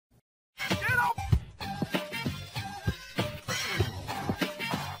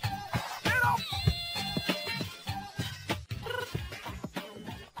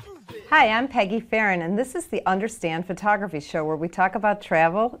Hi, I'm Peggy Farron, and this is the Understand Photography Show, where we talk about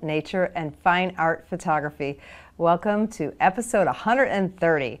travel, nature, and fine art photography. Welcome to episode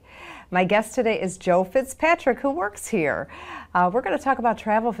 130. My guest today is Joe Fitzpatrick, who works here. We're going to talk about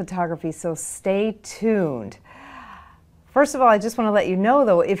travel photography, so stay tuned. First of all, I just want to let you know,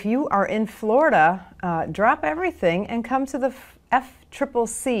 though, if you are in Florida, drop everything and come to the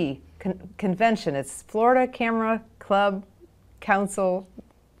FCCC convention. It's Florida Camera Club Council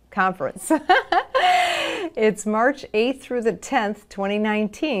Conference. It's March 8th through the 10th,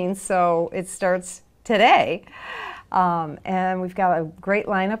 2019, so it starts today. And we've got a great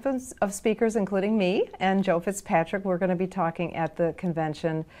lineup of speakers, including me and Joe Fitzpatrick. We're going to be talking at the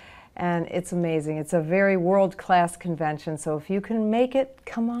convention, and it's amazing. It's a very world-class convention, so if you can make it,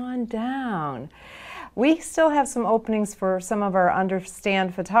 come on down. We still have some openings for some of our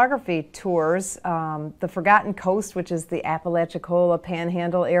Understand Photography tours. The Forgotten Coast, which is the Apalachicola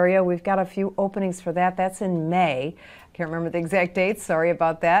Panhandle area, we've got a few openings for that. That's in May. I can't remember the exact date, sorry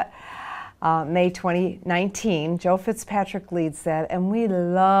about that. May 2019. Joe Fitzpatrick leads that, and we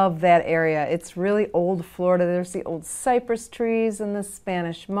love that area. It's really old Florida. There's the old cypress trees and the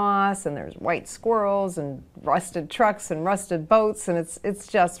Spanish moss, and there's white squirrels and rusted trucks and rusted boats, and it's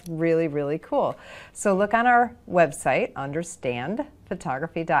just really, really cool. So look on our website,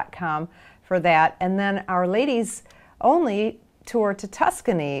 understandphotography.com, for that. And then our ladies only tour to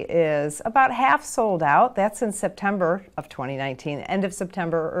Tuscany is about half sold out. That's in September of 2019, end of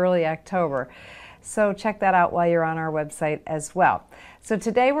September, early October. So check that out while you're on our website as well. So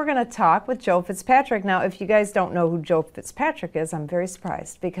today we're going to talk with Joe Fitzpatrick. Now, if you guys don't know who Joe Fitzpatrick is, I'm very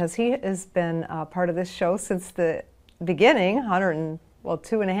surprised, because he has been part of this show since the beginning,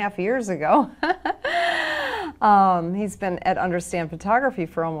 2.5 years ago. He's been at Understand Photography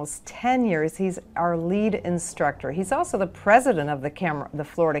for almost 10 years. He's our lead instructor. He's also the president of the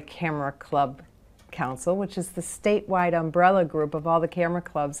Florida Camera Club Council, which is the statewide umbrella group of all the camera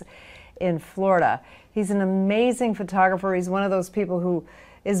clubs in Florida. He's an amazing photographer. He's one of those people who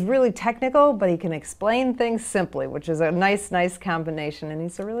is really technical, but he can explain things simply, which is a nice combination. And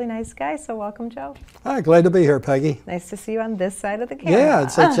he's a really nice guy, so welcome, Joe. Hi, glad to be here, Peggy. Nice to see you on this side of the camera. Yeah,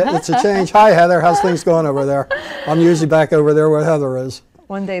 it's a change. Hi, Heather. How's things going over there? I'm usually back over there where Heather is.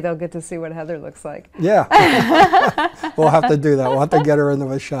 One day they'll get to see what Heather looks like. Yeah. We'll have to do that. We'll have to get her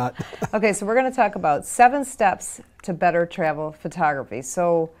into a shot. Okay, so we're going to talk about 7 steps to better travel photography.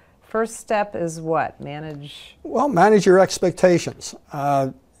 So first step is what? Manage your expectations.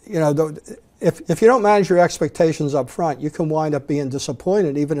 If you don't manage your expectations up front, you can wind up being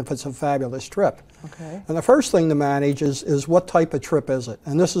disappointed, even if it's a fabulous trip. Okay. And the first thing to manage is what type of trip is it?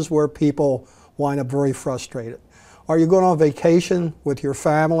 And this is where people wind up very frustrated. Are you going on vacation with your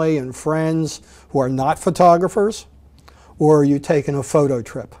family and friends who are not photographers? Or are you taking a photo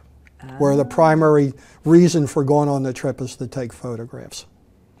trip where the primary reason for going on the trip is to take photographs?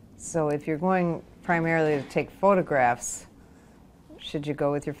 So if you're going primarily to take photographs, should you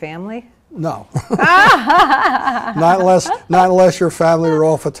go with your family? No. not unless your family are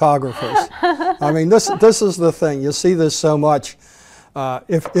all photographers. I mean, this is the thing. You see this so much.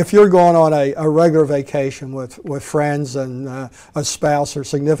 If you're going on a regular vacation with friends and a spouse or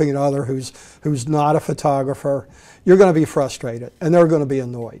significant other who's not a photographer, you're going to be frustrated, and they're going to be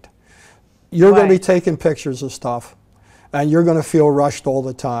annoyed. You're going to be taking pictures of stuff, and you're going to feel rushed all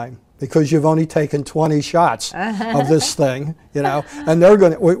the time because you've only taken 20 shots of this thing, and they're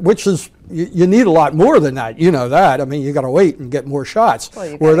going to, which is, you need a lot more than that, that. I mean, you got to wait and get more shots.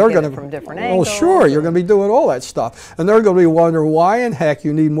 Well, where they're going to from different angles. Well, sure, you're going to be doing all that stuff, and they're going to be wondering why in heck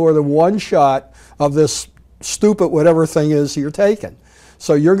you need more than one shot of this stupid whatever thing is you're taking.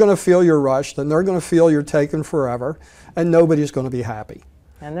 So you're going to feel you're rushed, and they're going to feel you're taking forever, and nobody's going to be happy.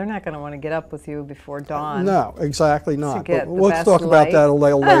 And they're not going to want to get up with you before dawn. No, exactly not. But we'll talk about that a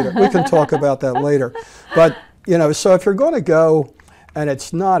little later. We can talk about that later. But, so if you're going to go and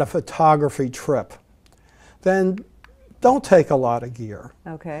it's not a photography trip, then don't take a lot of gear.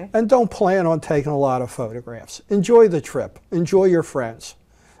 Okay. And don't plan on taking a lot of photographs. Enjoy the trip. Enjoy your friends.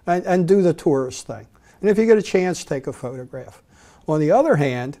 And do the tourist thing. And if you get a chance, take a photograph. On the other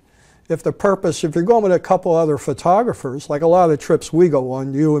hand, if you're going with a couple other photographers, like a lot of the trips we go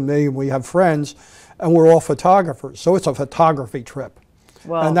on, you and me, and we have friends, and we're all photographers, so it's a photography trip.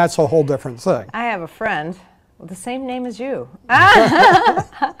 Well, and that's a whole different thing. I have a friend with the same name as you,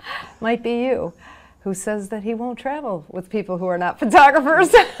 might be you, who says that he won't travel with people who are not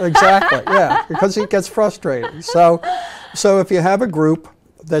photographers. Exactly, yeah, because he gets frustrated. So if you have a group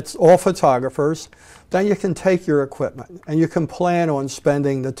that's all photographers, then you can take your equipment and you can plan on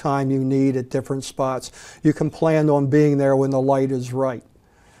spending the time you need at different spots. You can plan on being there when the light is right.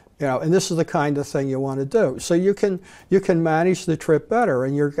 You know, and this is the kind of thing you want to do. So you can manage the trip better,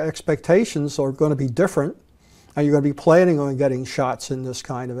 and your expectations are going to be different, and you're going to be planning on getting shots in this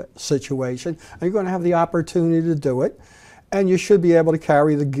kind of a situation, and you're going to have the opportunity to do it, and you should be able to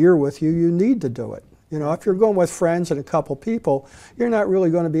carry the gear with you you need to do it. You know, if you're going with friends and a couple people, you're not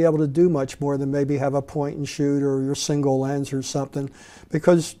really going to be able to do much more than maybe have a point and shoot or your single lens or something,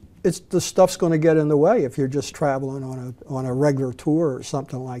 because the stuff's going to get in the way if you're just traveling on a regular tour or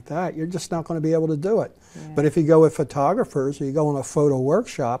something like that. You're just not going to be able to do it. Yeah. But if you go with photographers or you go on a photo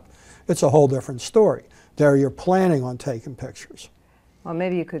workshop, it's a whole different story. There you're planning on taking pictures. Well,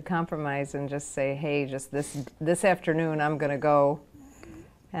 maybe you could compromise and just say, hey, just this afternoon I'm going to go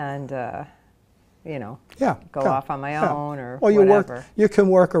and, you know, go off on my own or whatever. You can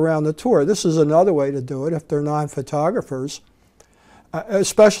work around the tour. This is another way to do it if they're non-photographers.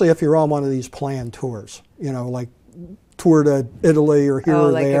 Especially if you're on one of these planned tours, you know, like tour to Italy or here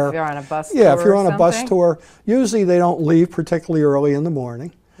or like there. If you're on a bus tour. Yeah, if you're on a bus tour, usually they don't leave particularly early in the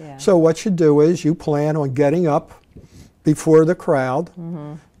morning. Yeah. So what you do is you plan on getting up before the crowd,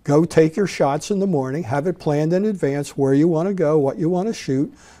 go take your shots in the morning, have it planned in advance where you want to go, what you want to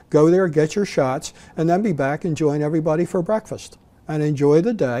shoot, go there, get your shots, and then be back and join everybody for breakfast and enjoy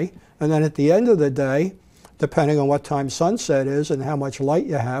the day. And then at the end of the day, depending on what time sunset is and how much light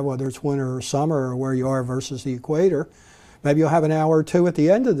you have, whether it's winter or summer or where you are versus the equator, maybe you'll have an hour or two at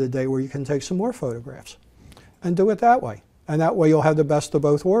the end of the day where you can take some more photographs and do it that way. And that way you'll have the best of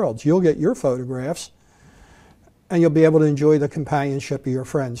both worlds. You'll get your photographs and you'll be able to enjoy the companionship of your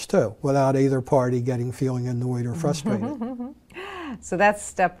friends too, without either party feeling annoyed or frustrated. So that's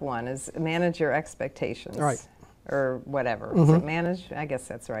step one, is manage your expectations. Right. Or whatever. Is it manage? I guess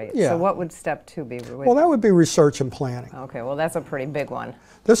that's right. Yeah. So what would step two be? Well, that would be research and planning. Okay, well that's a pretty big one.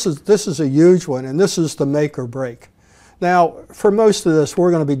 This is a huge one, and this is the make or break. Now, for most of this, we're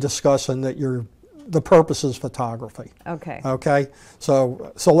going to be discussing that the purpose is photography. Okay. Okay?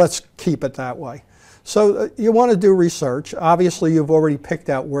 So let's keep it that way. So you want to do research. Obviously, you've already picked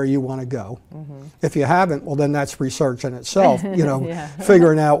out where you want to go. If you haven't, well, then that's research in itself, you know,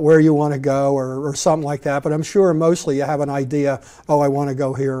 figuring out where you want to go or something like that. But I'm sure mostly you have an idea, oh, I want to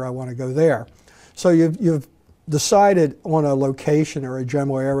go here, I want to go there. So you've decided on a location or a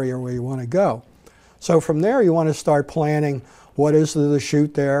general area where you want to go. So from there, you want to start planning what is the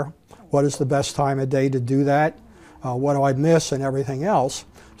shoot there, what is the best time of day to do that, what do I miss, and everything else.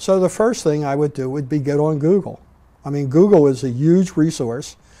 So the first thing I would do would be get on Google. I mean, Google is a huge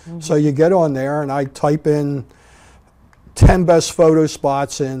resource. So you get on there and I type in 10 best photo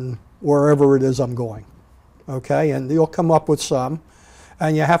spots in wherever it is I'm going. Okay, and you'll come up with some.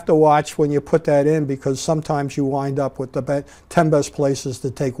 And you have to watch when you put that in, because sometimes you wind up with the 10 best places to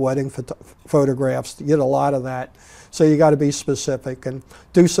take wedding photographs. You get a lot of that. So you got to be specific and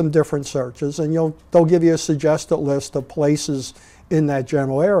do some different searches, and they'll give you a suggested list of places in that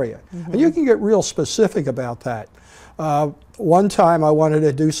general area. And you can get real specific about that. One time I wanted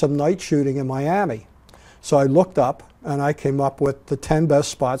to do some night shooting in Miami. So I looked up and I came up with the 10 best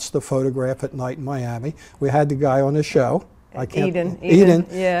spots to photograph at night in Miami. We had the guy on the show. Eden.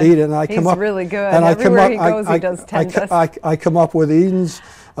 Yeah. Eden. He's really good. And Everywhere he goes, he does 10 best. I come up with Eden's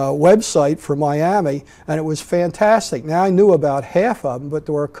website for Miami, and it was fantastic. Now, I knew about half of them, but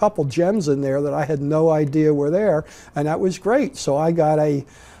there were a couple gems in there that I had no idea were there, and that was great. So I got a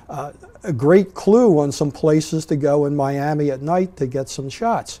great clue on some places to go in Miami at night to get some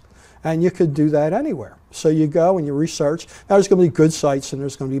shots. And you could do that anywhere. So you go and you research. Now, there's going to be good sites and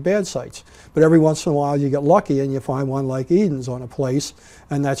there's going to be bad sites. But every once in a while you get lucky and you find one like Eden's on a place,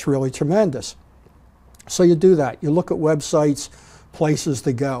 and that's really tremendous. So you do that. You look at websites, places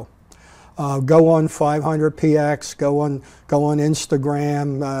to go. Go on 500px, go on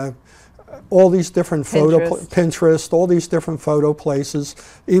Instagram, all these different Pinterest, all these different photo places,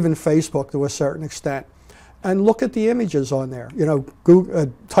 even Facebook to a certain extent. And look at the images on there. You know,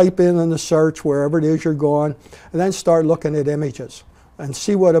 Google, type in the search wherever it is you're going, and then start looking at images and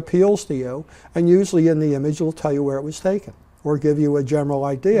see what appeals to you. And usually in the image, it'll tell you where it was taken or give you a general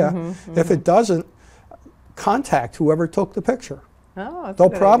idea. If it doesn't, contact whoever took the picture. Oh,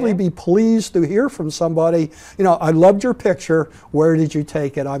 they'll probably be pleased to hear from somebody, you know, I loved your picture, where did you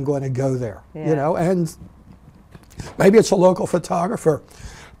take it? I'm going to go there. You know, and maybe it's a local photographer.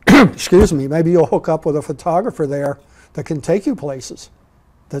 Excuse me, maybe you'll hook up with a photographer there that can take you places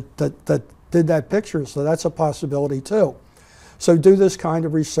that did that picture, so that's a possibility too. So do this kind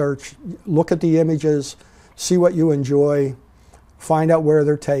of research, look at the images, see what you enjoy, find out where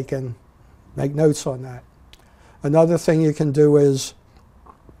they're taken, make notes on that. Another thing you can do is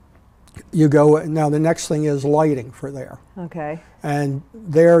you go, now the next thing is lighting for there. Okay. And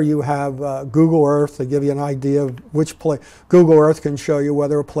there you have Google Earth to give you an idea of which place. Google Earth can show you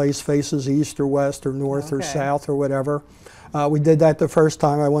whether a place faces east or west or north or south or whatever. We did that the first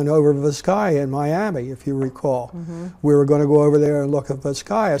time I went over to Vizcaya in Miami, if you recall. We were going to go over there and look at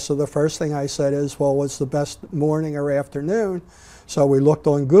Vizcaya, so the first thing I said is, well, what's the best morning or afternoon? So we looked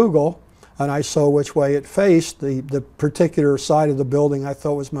on Google, and I saw which way it faced, the particular side of the building I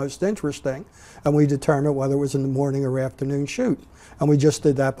thought was most interesting, and we determined whether it was in the morning or afternoon shoot. And we just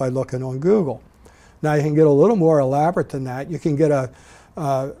did that by looking on Google. Now you can get a little more elaborate than that. You can get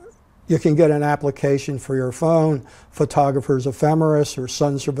an application for your phone, Photographer's Ephemeris or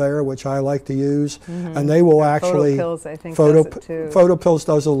Sun Surveyor, which I like to use, and they will actually. PhotoPills, I think, does it too. PhotoPills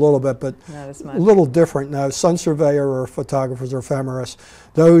does a little bit, but not as much. A little different now. Sun Surveyor or Photographer's Ephemeris,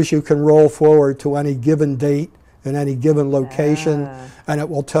 those you can roll forward to any given date in any given location, and it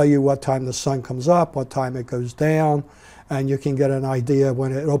will tell you what time the sun comes up, what time it goes down, and you can get an idea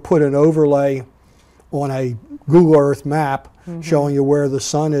when it'll put an overlay on a Google Earth map showing you where the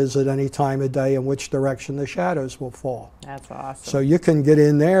sun is at any time of day and which direction the shadows will fall. That's awesome. So you can get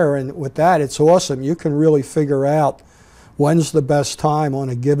in there, and with that, it's awesome. You can really figure out when's the best time on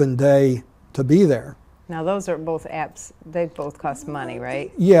a given day to be there. Now those are both apps, they both cost money,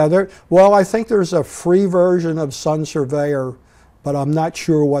 right? Yeah, well, I think there's a free version of Sun Surveyor, but I'm not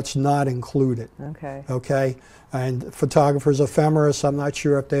sure what's not included. Okay. Okay. And Photographer's Ephemeris, I'm not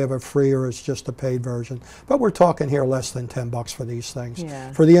sure if they have a free or it's just a paid version. But we're talking here less than $10 for these things.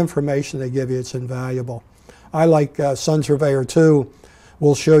 Yeah. For the information they give you, it's invaluable. I like Sun Surveyor 2,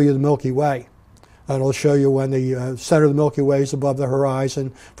 will show you the Milky Way. And it'll show you when the center of the Milky Way is above the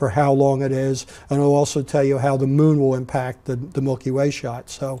horizon, for how long it is, and it'll also tell you how the moon will impact the Milky Way shot.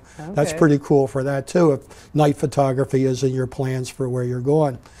 So that's pretty cool for that too. If night photography is in your plans for where you're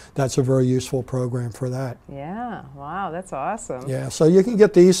going, that's a very useful program for that. Yeah, wow, that's awesome. Yeah, so you can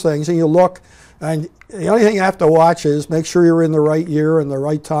get these things and you look, and the only thing you have to watch is make sure you're in the right year and the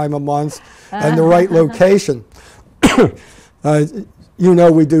right time of month and the right location. You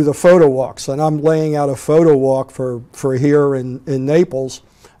know, we do the photo walks, and I'm laying out a photo walk for here in Naples,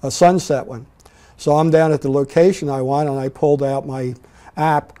 a sunset one. So I'm down at the location I want, and I pulled out my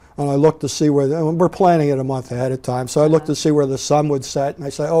app, and I looked to see where, we're planning it a month ahead of time, so I looked to see where the sun would set, and I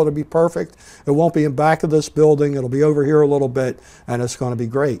say, oh, it'll be perfect. It won't be in back of this building, it'll be over here a little bit, and it's going to be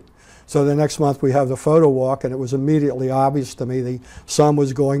great. So the next month we have the photo walk, and it was immediately obvious to me the sun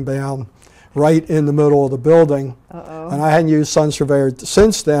was going down right in the middle of the building. And I hadn't used Sun Surveyor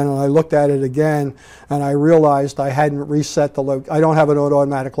since then, and I looked at it again, and I realized I hadn't reset I don't have an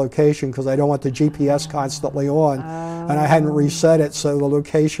automatic location because I don't want the GPS constantly on, and I hadn't reset it, so the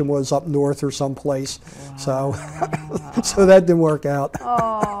location was up north or someplace. So, so that didn't work out.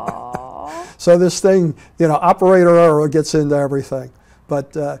 So this thing, you know, operator error gets into everything.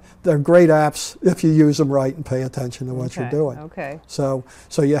 But they're great apps if you use them right and pay attention to what you're doing. Okay. So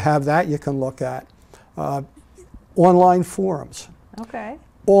you have that you can look at. Online forums. Okay.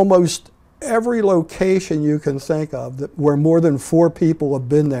 Almost every location you can think of where more than 4 people have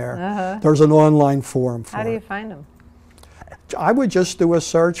been there, there's an online forum for it. How do you find them? I would just do a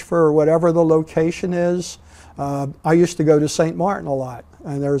search for whatever the location is. I used to go to St. Martin a lot,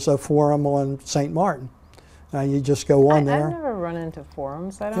 and there's a forum on St. Martin. And you just go on there. I've never run into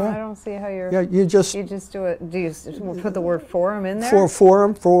forums. I don't see how you're. Yeah, you just do it. Do you put the word forum in there? For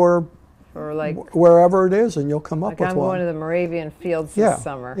forum for like wherever it is, and you'll come up with one. I'm going to the Moravian Fields this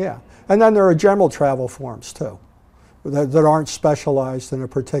summer. Yeah, and then there are general travel forums too, that aren't specialized in a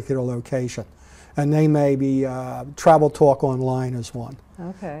particular location, and they may be Travel Talk Online is one.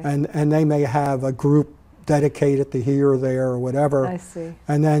 Okay. And they may have a group dedicated to here or there or whatever. I see.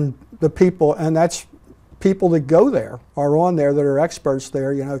 And then the people, and that's. People that go there are on there that are experts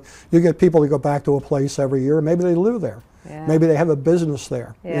there. You know, you get people that go back to a place every year. Maybe they live there. Yeah. Maybe they have a business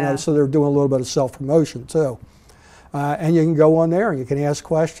there. Yeah. You know, so they're doing a little bit of self-promotion too. And you can go on there and you can ask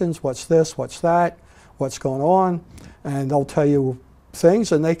questions. What's this? What's that? What's going on? And they'll tell you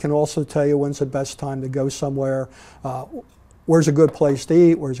things, and they can also tell you when's the best time to go somewhere. Where's a good place to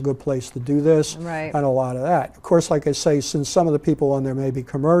eat? Where's a good place to do this? Right. And a lot of that. Of course, like I say, since some of the people on there may be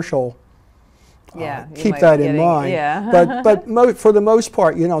commercial. Keep that in mind. Yeah. but for the most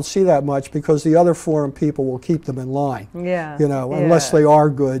part, you don't see that much because the other forum people will keep them in line. Yeah. You know, unless they are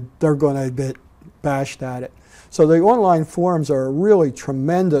good, they're going to get bashed at it. So the online forums are a really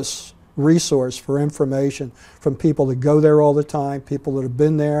tremendous resource for information from people that go there all the time, people that have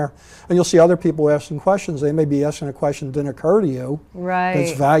been there. And you'll see other people asking questions. They may be asking a question that didn't occur to you. Right.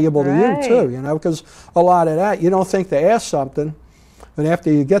 That's valuable to you too, you know, because a lot of that, you don't think to ask something. But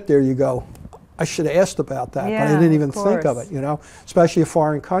after you get there, you go, I should have asked about that, but I didn't even think of it, you know. Especially a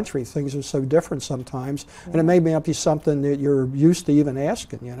foreign country, things are so different sometimes, and it may not be something that you're used to even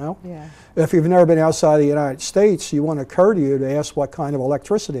asking, you know. Yeah. If you've never been outside the United States, you want to occur to you to ask what kind of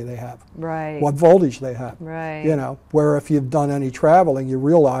electricity they have, Right. what voltage they have, Right. you know. Where if you've done any traveling, you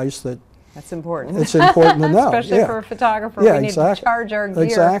realize that that's important. it's important to know. Especially for a photographer, yeah, we need to charge our gear.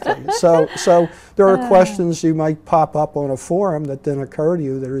 Exactly. So there are questions you might pop up on a forum that didn't occur to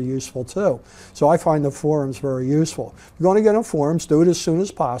you that are useful too. So I find the forums very useful. If you're going to get on forums, do it as soon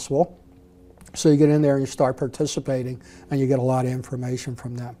as possible. So you get in there and you start participating, and you get a lot of information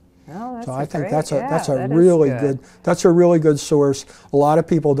from them. Oh, that's so I think great, that's a that really good. That's a really good source. A lot of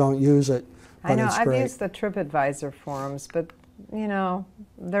people don't use it, but I know it's I've great. used the TripAdvisor forums, but you know,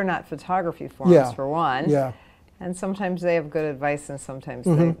 they're not photography forums for one. Yeah. And sometimes they have good advice, and sometimes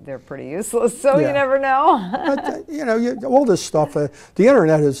they're pretty useless. So you Yeah. never know. But, you know, all this stuff, the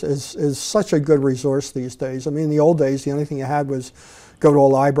internet is such a good resource these days. I mean, in the old days, the only thing you had was go to a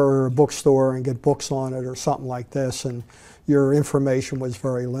library or a bookstore and get books on it or something like this, and your information was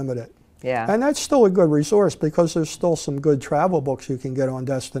very limited. Yeah. And that's still a good resource because there's still some good travel books you can get on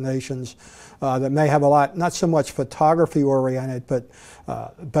destinations that may have a lot, not so much photography oriented, but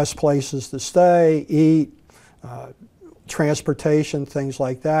best places to stay, eat, transportation, things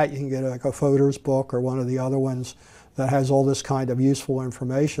like that. You can get like a photos book or one of the other ones that has all this kind of useful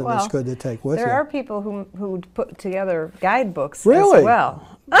information that's good to take with you. There are people who put together guidebooks Really? as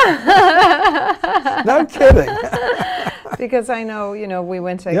well. No kidding. Because I know, you know, we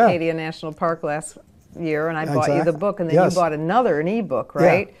went to Acadia National Park last year, and I bought you the book, and then you bought an e-book,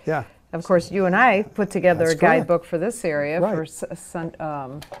 right? Yeah. Of course, you and I put together That's a guidebook for this area Right.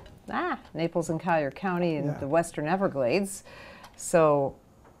 for Naples and Collier County and the Western Everglades. So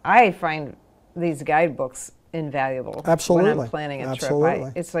I find these guidebooks invaluable Absolutely. when I'm planning a Absolutely.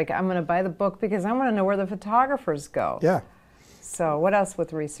 trip. It's like I'm going to buy the book because I want to know where the photographers go. Yeah. So what else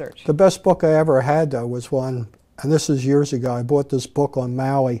with research? The best book I ever had, though, was one, and this is years ago. I bought this book on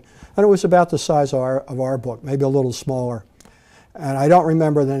Maui, and it was about the size of our book, maybe a little smaller. And I don't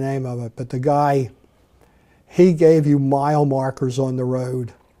remember the name of it, but the guy, he gave you mile markers on the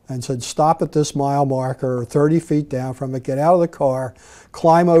road and said, stop at this mile marker 30 feet down from it, get out of the car,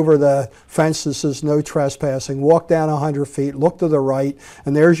 climb over the fence that says no trespassing, walk down 100 feet, look to the right,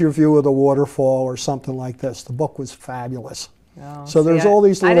 and there's your view of the waterfall or something like this. The book was fabulous. Oh, So there's all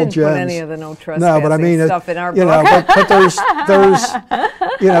these little gems. I didn't put any of the no trespassing but I mean, stuff in our you book. know,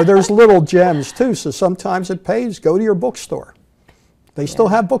 but there's little gems too. So sometimes it pays. Go to your bookstore. They still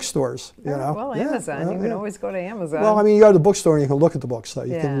have bookstores, you know. Well, Amazon. You can always go to Amazon. Well, I mean, you go to the bookstore and you can look at the books, though.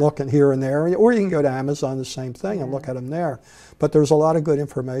 You Yeah. can look and here and there, or you can go to Amazon, the same thing, and look at them there. But there's a lot of good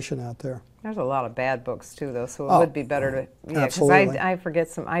information out there. There's a lot of bad books too, though, so it would be better to. Yeah, because absolutely. I forget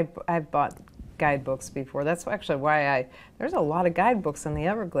some. I've bought guidebooks before. That's actually why there's a lot of guidebooks in the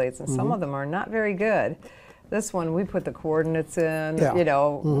Everglades, and some of them are not very good. This one, we put the coordinates in, you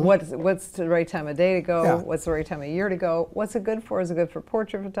know, what's the right time of day to go, what's the right time of year to go, what's it good for? Is it good for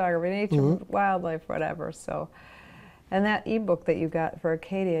portrait photography, nature, wildlife, whatever. So, and that ebook that you got for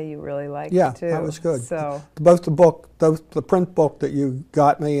Acadia, you really liked too. That was good. So both the print book that you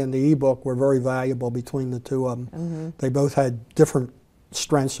got me and the ebook were very valuable between the two of them. They both had different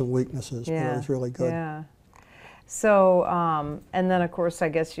strengths and weaknesses, but it was really good. Yeah. So, and then of course, I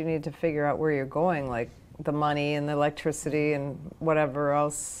guess you need to figure out where you're going, like the money and the electricity and whatever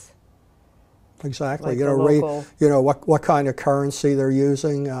else. Exactly. Like You know, the local- you know what kind of currency they're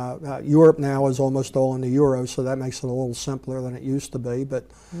using. Europe now is almost all in the euro, so that makes it a little simpler than it used to be. But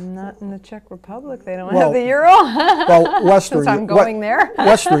Not in the Czech Republic. They don't have the euro. well, Western. Since I'm going there.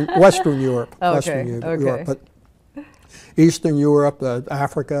 Western Europe. Okay, Western okay. Europe, but Eastern Europe,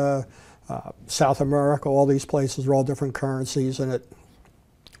 Africa, South America, all these places are all different currencies, and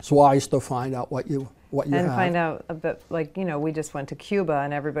it's wise to find out what you And have. find out a bit, like, you know, we just went to Cuba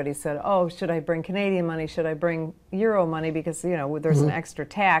and everybody said, oh, should I bring Canadian money? Should I bring euro money? Because, you know, there's an extra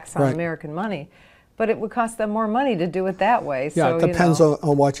tax on American money. But it would cost them more money to do it that way. Yeah, So, it depends on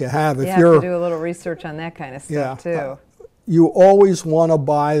what you have. you If have you're, to do a little research on that kind of stuff, too. You always want to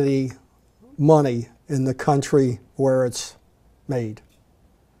buy the money in the country where it's made.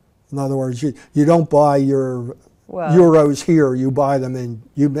 In other words, you don't buy your euros here, you buy them and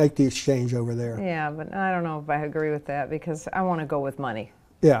you make the exchange over there. Yeah, but I don't know if I agree with that because I want to go with money.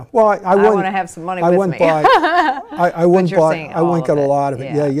 Yeah, well, I want to have some money with me. I wouldn't buy. I wouldn't get a lot of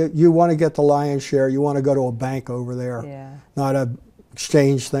it. Yeah. You want to get the lion's share. You want to go to a bank over there, not a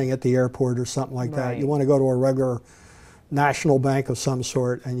exchange thing at the airport or something like that. You want to go to a regular national bank of some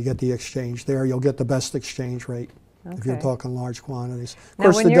sort and you get the exchange there. You'll get the best exchange rate. if you're talking large quantities. Of Now,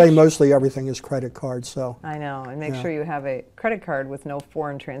 course, today mostly everything is credit card, so. I know, and make sure you have a credit card with no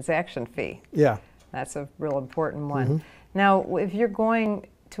foreign transaction fee. Yeah. That's a real important one. Now, if you're going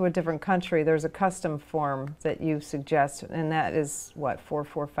to a different country, there's a custom form that you suggest, and that is what,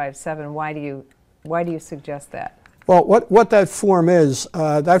 4457. Why do you suggest that? Well, what that form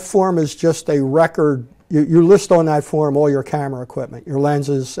is just a record. You list on that form all your camera equipment, your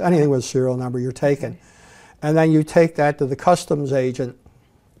lenses, anything with a serial number you're taking. And then you take that to the customs agent,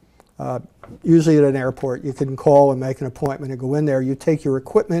 usually at an airport. You can call and make an appointment and go in there. You take your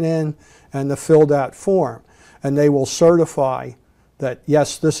equipment in and the filled out form, and they will certify that,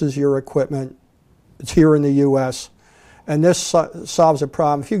 yes, this is your equipment, it's here in the U.S., and this solves a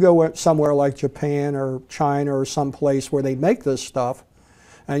problem. If you go somewhere like Japan or China or some place where they make this stuff,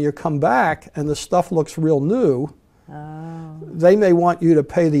 and you come back and the stuff looks real new, they may want you to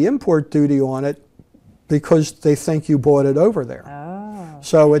pay the import duty on it because they think you bought it over there.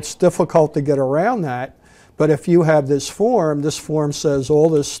 So it's difficult to get around that. But if you have this form says all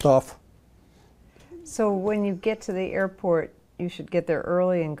this stuff. So when you get to the airport, you should get there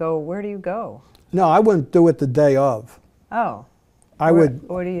early and go. Where do you go? No, I wouldn't do it the day of. Oh. I would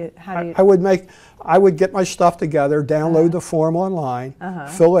get my stuff together, download the form online,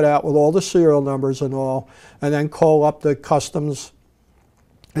 fill it out with all the serial numbers and all, and then call up the customs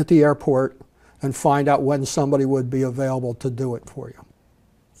at the airport and find out when somebody would be available to do it for you.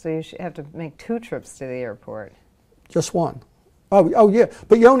 So you should have to make 2 trips to the airport. Just one. Oh yeah,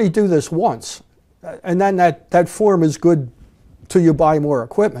 but you only do this once, and then that form is good till you buy more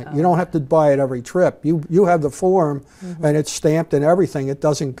equipment. You don't have to buy it every trip. You have the form, and it's stamped and everything. It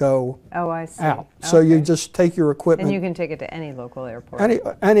doesn't go out. So you just take your equipment. And you can take it to any local airport.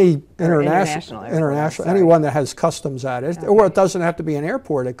 Any international airport, anyone that has customs at it. Or it doesn't have to be an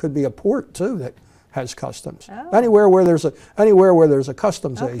airport. It could be a port too that has customs. Anywhere where there's a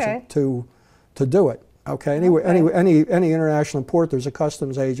customs agent to do it. Okay. Any international port, there's a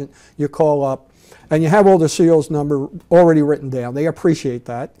customs agent. You call up. And you have all the serials number already written down. They appreciate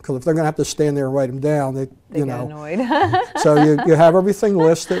that, because if they're going to have to stand there and write them down, they get annoyed. So you have everything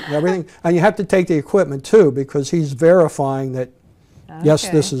listed and everything, and you have to take the equipment too, because he's verifying that yes,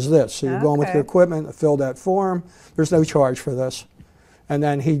 this is this. So you're going with your equipment, fill that form. There's no charge for this, and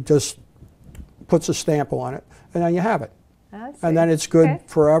then he just puts a stamp on it, and then you have it. And then it's good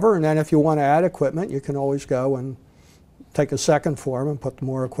forever. And then if you want to add equipment, you can always go and take a second form and put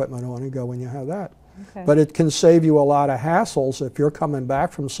more equipment on and go when you have that. But it can save you a lot of hassles if you're coming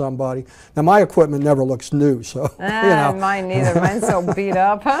back from somebody. Now my equipment never looks new, so you know. Mine neither. Mine's so beat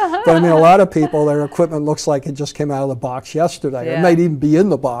up. But I mean, a lot of people, their equipment looks like it just came out of the box yesterday. It might even be in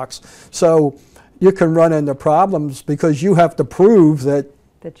the box. So you can run into problems because you have to prove that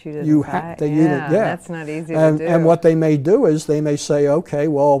you didn't buy it. That's not easy to do. And what they may do is they may say, okay,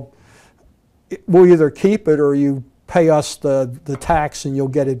 well, we'll either keep it or you pay us the tax and you'll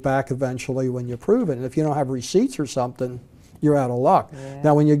get it back eventually when you prove it. And if you don't have receipts or something, you're out of luck.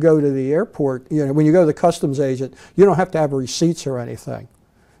 Now when you go to the airport, when you go to the customs agent, you don't have to have receipts or anything.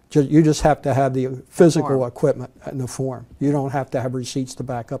 You just have to have the physical equipment and the form. You don't have to have receipts to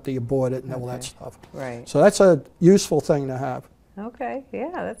back up that you bought it and all that stuff. Right. So that's a useful thing to have. Okay,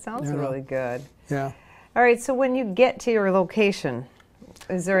 yeah, that sounds really good. Yeah. All right, so when you get to your location,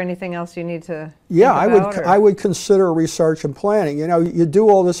 is there anything else you need to think about, I would consider research and planning. You do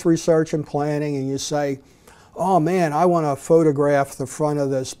all this research and planning and you say, oh man, I want to photograph the front of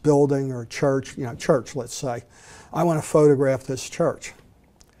this building or church, church, let's say. I want to photograph this church.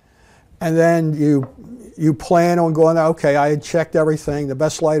 And then you plan on going, okay, I had checked everything. The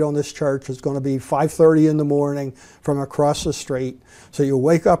best light on this church is going to be 5:30 in the morning from across the street. So you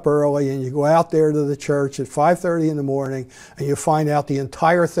wake up early and you go out there to the church at 5:30 in the morning and you find out the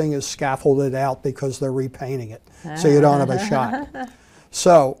entire thing is scaffolded out because they're repainting it. So you don't have a shot.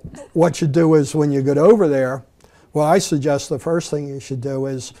 So what you do is when you get over there, well, I suggest the first thing you should do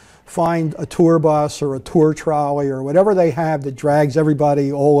is find a tour bus or a tour trolley or whatever they have that drags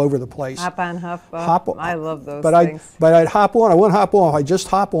everybody all over the place. Hop on, hop off. I love those things. But I'd hop on. I wouldn't hop off. I just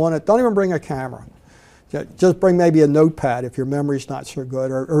hop on it. Don't even bring a camera. Just bring maybe a notepad if your memory's not so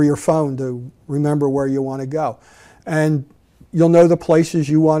good, or your phone to remember where you want to go. And you'll know the places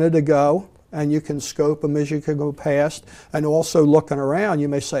you wanted to go, and you can scope them as you can go past. And also looking around, you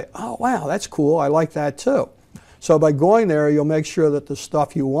may say, oh, wow, that's cool. I like that too. So by going there, you'll make sure that the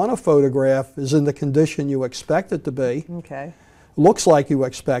stuff you want to photograph is in the condition you expect it to be. Okay. Looks like you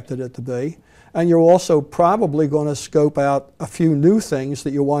expected it to be. And you're also probably going to scope out a few new things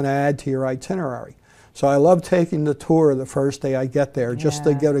that you want to add to your itinerary. So I love taking the tour the first day I get there just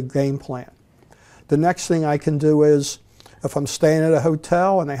to get a game plan. The next thing I can do is, if I'm staying at a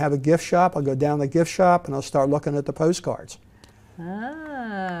hotel and they have a gift shop, I'll go down the gift shop and I'll start looking at the postcards.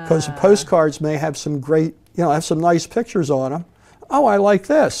 Because the postcards may have some great, have some nice pictures on them. Oh, I like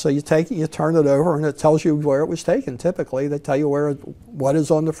this. So you take it, you turn it over, and it tells you where it was taken. Typically, they tell you what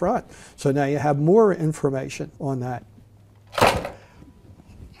is on the front. So now you have more information on that.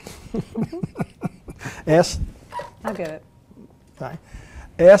 I'll get it. Okay.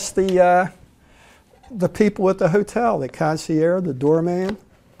 Ask the people at the hotel, the concierge, the doorman,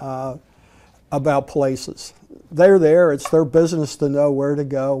 about places. They're there. It's their business to know where to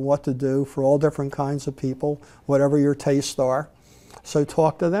go, what to do for all different kinds of people, whatever your tastes are. So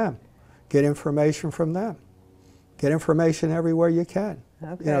talk to them. Get information from them. Get information everywhere you can.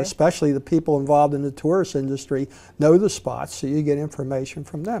 Okay. Especially the people involved in the tourist industry know the spots, so you get information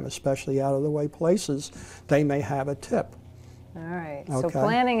from them, especially out of the way places. They may have a tip. All right. Okay. So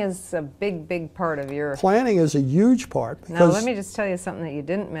planning is a big, big part of your... Planning is a huge part. Now, let me just tell you something that you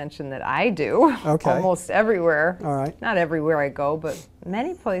didn't mention that I do almost everywhere. All right. Not everywhere I go, but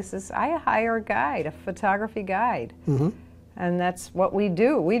many places I hire a guide, a photography guide. Mm-hmm. And that's what we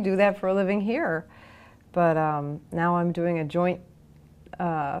do. We do that for a living here. But now I'm doing a joint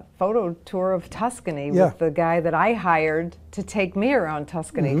photo tour of Tuscany with the guy that I hired to take me around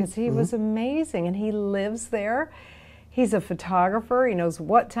Tuscany, because he was amazing, and he lives there. He's a photographer. He knows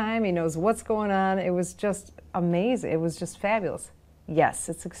what time. He knows what's going on. It was just amazing. It was just fabulous. Yes,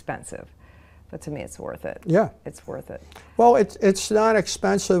 it's expensive, but to me, it's worth it. Yeah. It's worth it. Well, it's not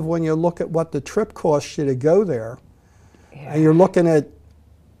expensive when you look at what the trip costs you to go there. Yeah. And you're looking at,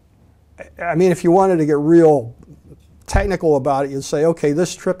 I mean, if you wanted to get real technical about it, you'd say, okay,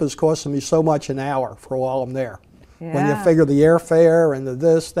 this trip is costing me so much an hour for while I'm there. Yeah. When you figure the airfare and the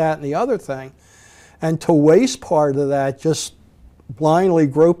this, that, and the other thing. And to waste part of that just blindly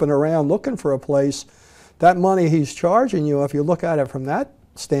groping around looking for a place, that money he's charging you, if you look at it from that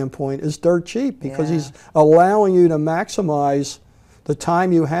standpoint, is dirt cheap, because he's allowing you to maximize the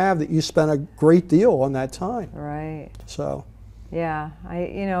time you have that you spent a great deal on that time. Right. So. Yeah,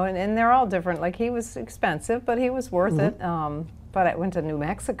 and they're all different. Like, he was expensive, but he was worth it. But I went to New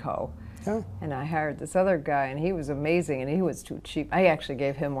Mexico. Yeah. And I hired this other guy, and he was amazing, and he was too cheap. I actually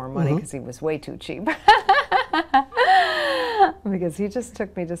gave him more money because he was way too cheap. Because he just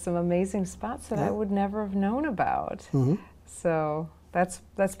took me to some amazing spots that I would never have known about. So that's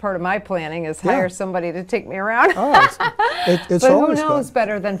part of my planning, is hire somebody to take me around. Oh, it's but always who knows good.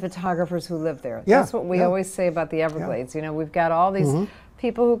 better than photographers who live there? Yeah. That's what we always say about the Everglades. You know, we've got all these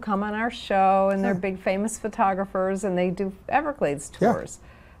people who come on our show, and they're big famous photographers, and they do Everglades tours.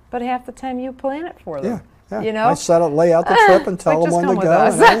 But half the time you plan it for them. Yeah. You know? I lay out the trip and tell them when to go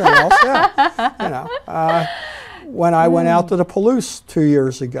and everything else. When I went out to the Palouse 2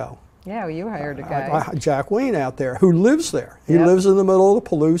 years ago. Yeah, well, you hired a guy. Jack Wayne out there, who lives there. He lives in the middle of the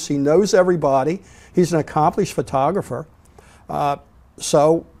Palouse. He knows everybody. He's an accomplished photographer.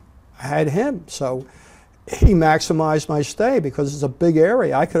 So I had him. So he maximized my stay, because it's a big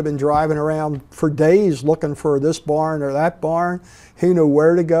area. I could have been driving around for days looking for this barn or that barn. He knew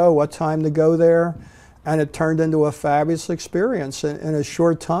where to go, what time to go there, and it turned into a fabulous experience. In a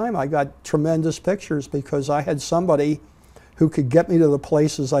short time, I got tremendous pictures, because I had somebody who could get me to the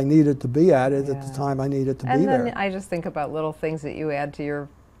places I needed to be at the time I needed to be there. And then I just think about little things that you add to your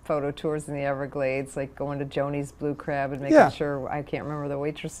photo tours in the Everglades, like going to Joni's Blue Crab and making sure, I can't remember the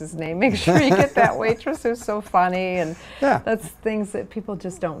waitress's name, make sure you get that waitress who's so funny, and that's things that people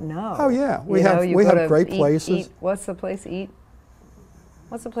just don't know. Oh yeah, we have great places. What's the place?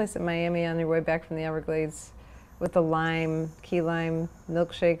 What's the place in Miami on your way back from the Everglades with the key lime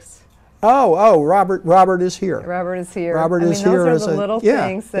milkshakes? Oh, Robert is here. Robert is here. Robert is here. Those are the little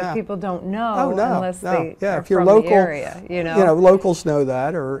things that people don't know unless they are if you're from local, the area. You know, locals know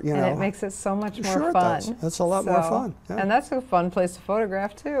that, or and it makes it so much more sure fun. It does. It's a lot more fun. Yeah. And that's a fun place to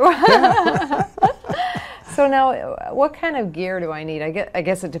photograph too. So now, what kind of gear do I need? I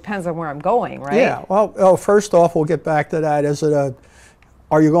guess it depends on where I'm going, right? Yeah. Well, first off, we'll get back to that.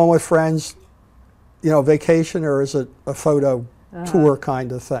 Are you going with friends, vacation, or is it a photo tour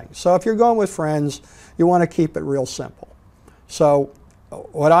kind of thing? So if you're going with friends, you want to keep it real simple. So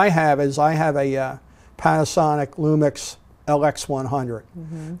what I have is a Panasonic Lumix LX100,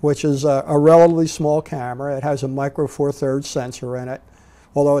 which is a relatively small camera. It has a micro four thirds sensor in it,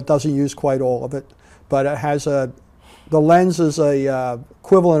 although it doesn't use quite all of it. But it has the lens is a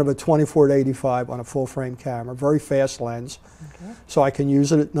equivalent of a 24-85 on a full frame camera, very fast lens. Okay. So I can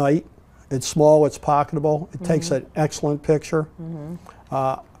use it at night. It's small, it's pocketable, it takes an excellent picture.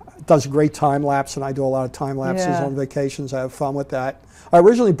 does great time lapse, and I do a lot of time lapses Yeah. on vacations. I have fun with that. I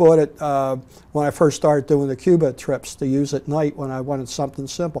originally bought it when I first started doing the Cuba trips to use at night when I wanted something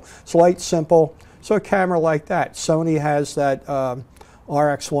simple. It's light, simple. So a camera like that. Sony has that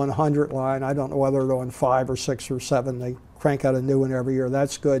RX100 line. I don't know whether they're on 5 or 6 or 7. They crank out a new one every year.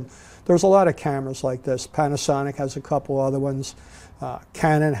 That's good. There's a lot of cameras like this. Panasonic has a couple other ones.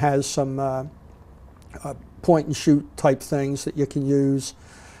 Canon has some point and shoot type things that you can use,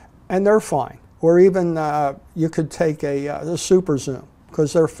 and they're fine. Or even you could take a super zoom,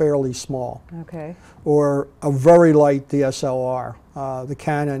 because they're fairly small. Okay. Or a very light DSLR, the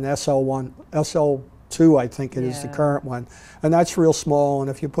Canon SL2, I think it is the current one. And that's real small, and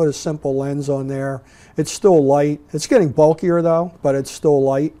if you put a simple lens on there, it's still light. It's getting bulkier though, but it's still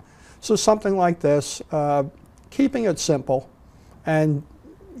light. So something like this, keeping it simple, and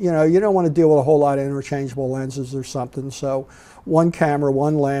you know, you don't want to deal with a whole lot of interchangeable lenses or something. So one camera,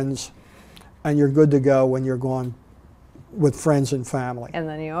 one lens, and you're good to go when you're going with friends and family. And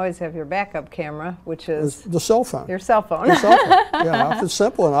then you always have your backup camera, which is the cell phone. your cell phone. Your cell phone. Yeah, if it's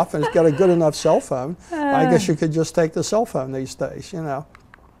simple enough and it's got a good enough cell phone, I guess you could just take the cell phone these days, you know.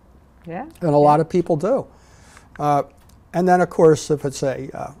 Yeah. And a lot of people do. And then, of course, if it's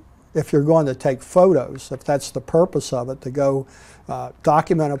if you're going to take photos, if that's the purpose of it, to go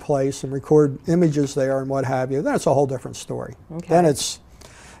document a place and record images there and what have you, then it's a whole different story. Okay. Then it's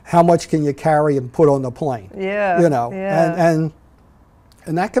how much can you carry and put on the plane? Yeah. You know, Yeah.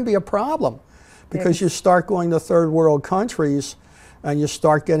 and that can be a problem, because you start going to third world countries and you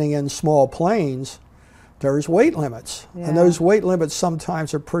start getting in small planes, there's weight limits. Yeah. And those weight limits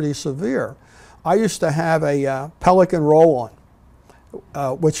sometimes are pretty severe. I used to have a Pelican roll-on,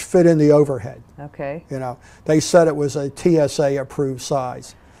 which fit in the overhead. Okay. You know, they said it was a TSA approved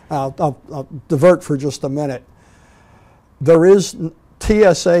size. I'll divert for just a minute.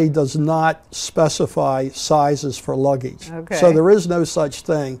 TSA does not specify sizes for luggage. Okay. So there is no such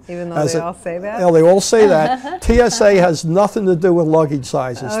thing. Even though they all say that? Yeah, they all say that. TSA has nothing to do with luggage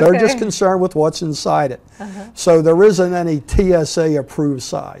sizes. They're just Okay. concerned with what's inside it. So there isn't any TSA approved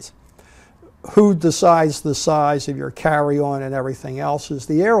size. Who decides the size of your carry-on and everything else is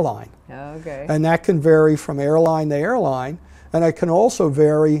the airline. Okay. And that can vary from airline to airline, and it can also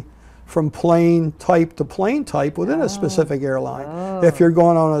vary from plane type to plane type within a specific airline. If you're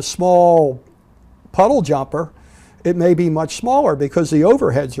going on a small puddle jumper, it may be much smaller because the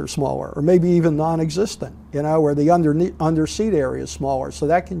overheads are smaller, or maybe even non-existent, you know, where the under seat area is smaller, so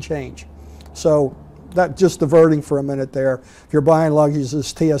that can change. So that, just diverting for a minute there, if you're buying luggage that's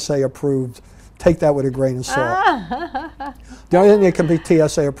TSA approved, take that with a grain of salt. The only thing that can be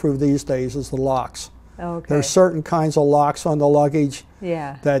TSA approved these days is the locks. Okay. There's certain kinds of locks on the luggage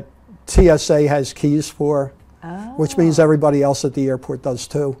Yeah. that TSA has keys for, which means everybody else at the airport does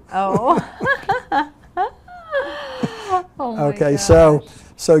too. Oh. Oh my Okay, gosh.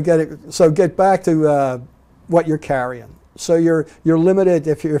 so get back to what you're carrying. So you're limited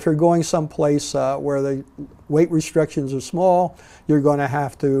if you're going someplace where the weight restrictions are small. You're going to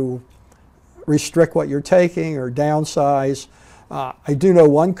have to restrict what you're taking or downsize. I do know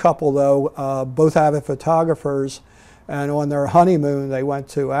one couple though, both avid photographers, and on their honeymoon they went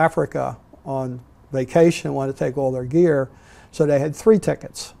to Africa on vacation, wanted to take all their gear, so they had 3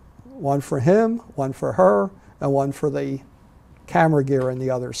 tickets. One for him, one for her, and one for the camera gear in the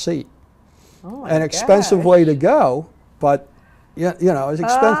other seat. Oh my An expensive way to go, but you know, it's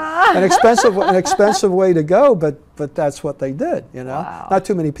an expensive way to go, but that's what they did. You know, Wow. not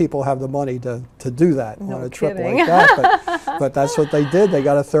too many people have the money to do that No on a trip kidding. like that. But that's what they did. They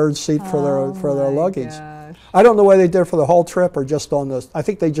got a 3rd seat for their Oh my luggage. gosh. I don't know whether they did it for the whole trip or just on the. I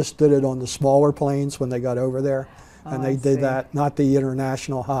think they just did it on the smaller planes when they got over there, and Oh, they I did see. that. Not the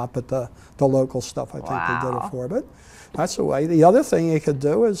international hop, but the local stuff. I think they did Wow. it for. But that's the way. The other thing you could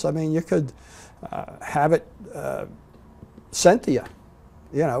do is, I mean, you could have it sent to you.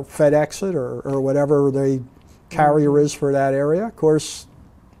 You know, FedEx it or whatever the carrier is for that area. Of course,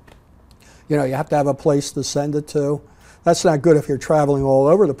 you know, you have to have a place to send it to. That's not good if you're traveling all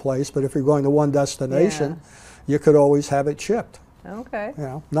over the place, but if you're going to one destination, you could always have it shipped. Okay. You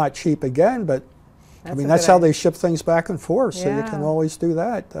know, not cheap again, but I mean, a that's good how idea. they ship things back and forth, so you Yeah. can always do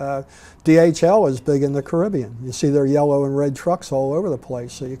that. DHL is big in the Caribbean. You see their yellow and red trucks all over the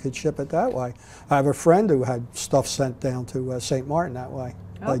place, so you could ship it that way. I have a friend who had stuff sent down to St. Martin that way,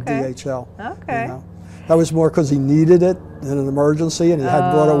 by Okay. DHL. Okay. You know? That was more because he needed it in an emergency, and he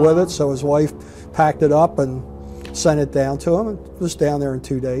hadn't brought it with it, so his wife packed it up and sent it down to him. It was down there in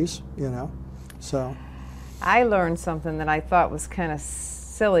 2 days, you know. So, I learned something that I thought was kind of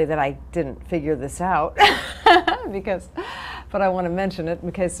silly that I didn't figure this out because but I want to mention it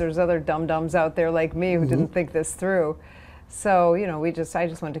in case there's other dum-dums out there like me who didn't think this through. So, you know, I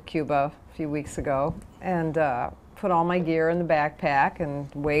just went to Cuba a few weeks ago and put all my gear in the backpack and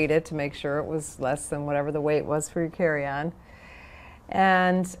weighed it to make sure it was less than whatever the weight was for your carry-on.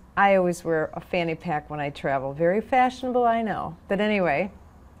 And I always wear a fanny pack when I travel. Very fashionable, I know. But anyway,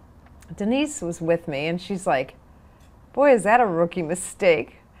 Denise was with me and she's like, boy, is that a rookie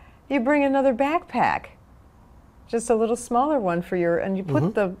mistake. You bring another backpack. Just a little smaller one for your, and you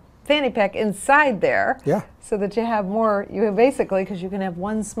put the fanny pack inside there. Yeah. So that you have more, you have basically, because you can have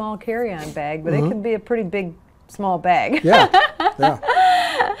one small carry-on bag, but it can be a pretty big, small bag. Yeah,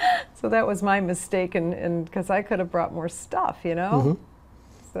 yeah. So that was my mistake, and because I could have brought more stuff, you know?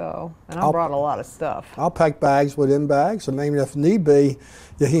 So, and I brought a lot of stuff. I'll pack bags within bags, and maybe if need be,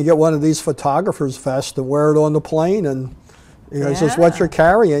 you can get one of these photographer's vests and wear it on the plane, and you know, it's just what you're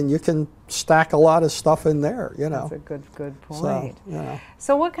carrying. You can stack a lot of stuff in there, you know. That's a good point. So, you know.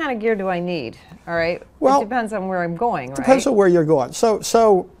 So what kind of gear do I need? All right. Well, it depends on where I'm going, right? Depends on where you're going.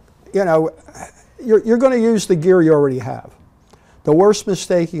 So you know, you're going to use the gear you already have. The worst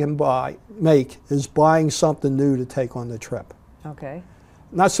mistake you can make is buying something new to take on the trip. Okay.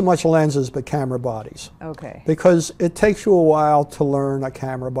 Not so much lenses, but camera bodies. Okay. Because it takes you a while to learn a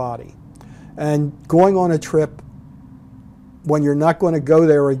camera body. And going on a trip when you're not going to go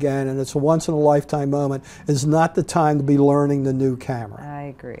there again and it's a once-in-a-lifetime moment is not the time to be learning the new camera. I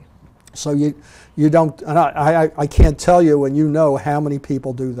agree. So you don't, and I can't tell you, and you know how many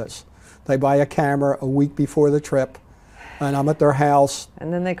people do this. They buy a camera a week before the trip, and I'm at their house.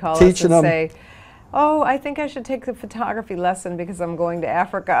 And then they call us teaching and them, say, oh, I think I should take the photography lesson because I'm going to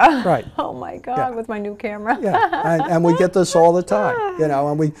Africa. Right. Oh my God, Yeah. with my new camera. Yeah, and we get this all the time, you know,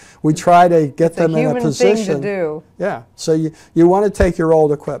 and we try to get them in a position. It's a human thing to do. Yeah, so you want to take your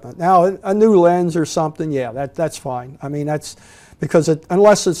old equipment. Now, a new lens or something, yeah, that's fine. I mean, that's because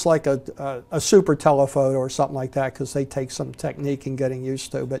unless it's like a super telephoto or something like that, because they take some technique in getting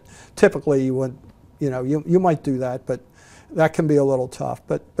used to. But typically, you would, you know, you might do that, but that can be a little tough.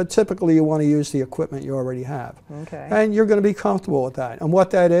 But typically, you want to use the equipment you already have. Okay. And you're going to be comfortable with that. And what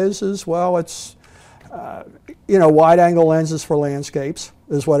that is well, it's you know, wide-angle lenses for landscapes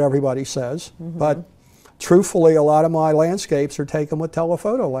is what everybody says. But truthfully, a lot of my landscapes are taken with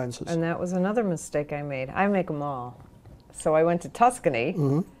telephoto lenses. And that was another mistake I made. I make them all. So I went to Tuscany,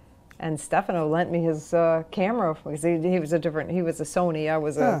 and Stefano lent me his camera because he was a Sony, I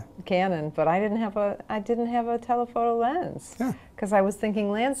was a Canon, but I didn't have a telephoto lens because I was thinking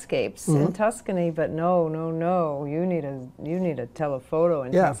landscapes in Tuscany, but no, you need a telephoto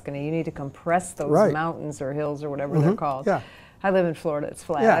in Tuscany. You need to compress those mountains or hills or whatever they're called. Yeah. I live in Florida. It's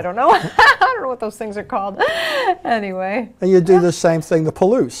flat. I don't know. I don't know what those things are called. Anyway. And you do the same thing to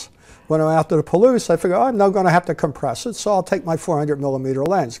Palouse. When I'm out to the Palouse, I figure, I'm not going to have to compress it, so I'll take my 400mm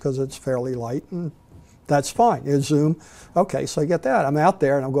lens because it's fairly light, and that's fine. You zoom. Okay, so I get that. I'm out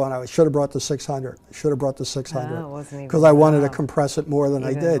there, and I'm going, I should have brought the 600. I should have brought the 600 because I wanted to compress it more than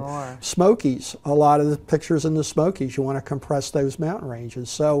I did. More. Smokies, a lot of the pictures in the Smokies, you want to compress those mountain ranges.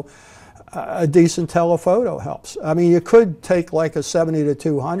 So a decent telephoto helps. I mean, you could take like a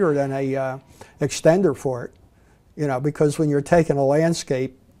 70-200 and a extender for it, you know, because when you're taking a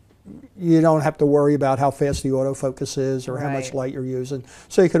landscape, you don't have to worry about how fast the autofocus is or how much light you're using.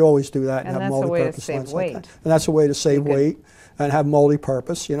 So you could always do that and have multi-purpose lenses like that. And that's a way to save weight and have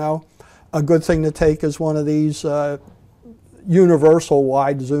multi-purpose, you know. A good thing to take is one of these universal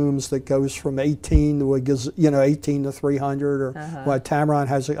wide zooms that goes from 18 to 18 to 300 or what Tamron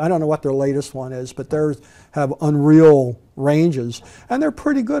has. I don't know what their latest one is, but theirs have unreal ranges and they're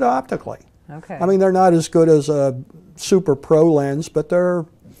pretty good optically. Okay. I mean, they're not as good as a super pro lens, but they're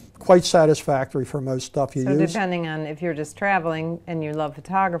quite satisfactory for most stuff you use. So depending on if you're just traveling and you love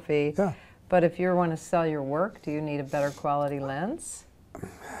photography, but if you want to sell your work, do you need a better quality lens?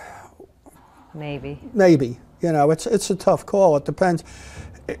 Maybe. Maybe. You know, it's a tough call. It depends.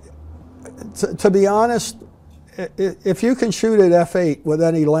 To be honest, if you can shoot at f8 with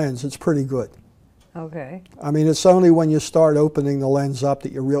any lens, it's pretty good. Okay. I mean, it's only when you start opening the lens up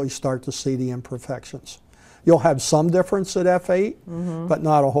that you really start to see the imperfections. You'll have some difference at f8, but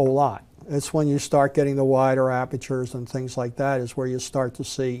not a whole lot. It's when you start getting the wider apertures and things like that is where you start to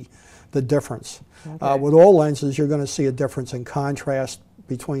see the difference. Okay. With all lenses, you're going to see a difference in contrast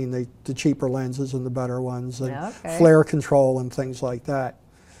between the cheaper lenses and the better ones, and flare control and things like that.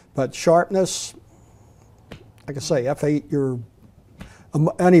 But sharpness, like I say, f8,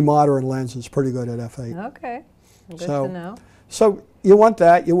 any modern lens is pretty good at f8. Okay, good to know. So you want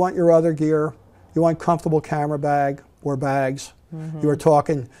that. You want your other gear. You want comfortable camera bag or bags. You were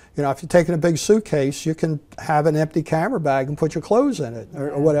talking, you know, if you're taking a big suitcase, you can have an empty camera bag and put your clothes in it,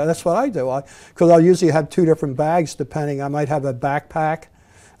 or whatever. That's what I do. Because I'll usually have 2 different bags depending. I might have a backpack,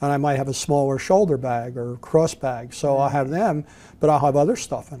 and I might have a smaller shoulder bag or cross bag. So I'll have them, but I'll have other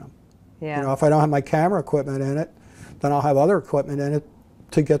stuff in them. Yeah. You know, if I don't have my camera equipment in it, then I'll have other equipment in it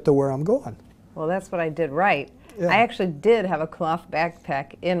to get to where I'm going. Well, that's what I did right. Yeah. I actually did have a cloth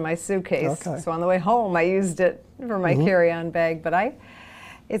backpack in my suitcase. Okay. So on the way home, I used it for my carry-on bag. But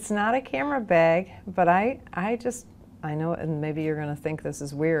it's not a camera bag, but I know, and maybe you're going to think this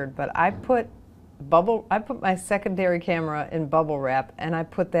is weird, but I put my secondary camera in bubble wrap, and I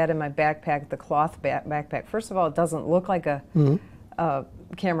put that in my backpack, the cloth backpack. First of all, it doesn't look like a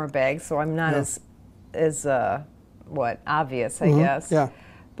camera bag, so I'm not as obvious, I guess. Yeah.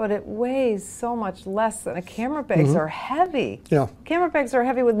 But it weighs so much less than camera bags are heavy. Yeah. Camera bags are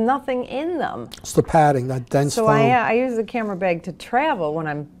heavy with nothing in them. It's the padding, that dense So foam. I use the camera bag to travel when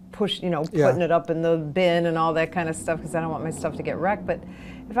I'm putting it up in the bin and all that kind of stuff, because I don't want my stuff to get wrecked. But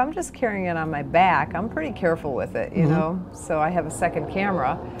if I'm just carrying it on my back, I'm pretty careful with it, you know. So I have a second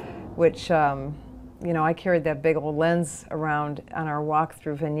camera, which I carried that big old lens around on our walk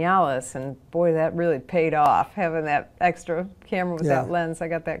through Vinales, and boy, that really paid off, having that extra camera with that lens. I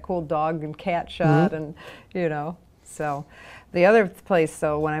got that cool dog and cat shot, and so the other place,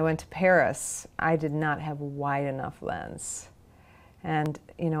 though, when I went to Paris, I did not have a wide enough lens. And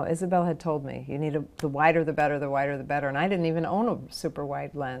Isabel had told me, you need the wider the better, the wider the better, and I didn't even own a super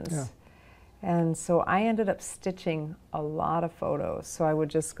wide lens. Yeah. And so I ended up stitching a lot of photos. So I would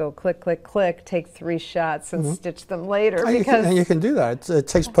just go click, click, click, take 3 shots and stitch them later. And you can do that. It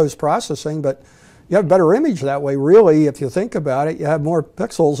takes post-processing, but you have a better image that way. Really, if you think about it, you have more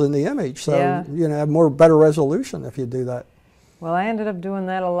pixels in the image. So you have better resolution if you do that. Well, I ended up doing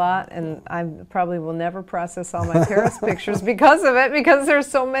that a lot, and I probably will never process all my Paris pictures because of it, because there's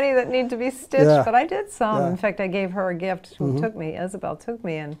so many that need to be stitched. Yeah. But I did some. Yeah. In fact, I gave her a gift. Isabel took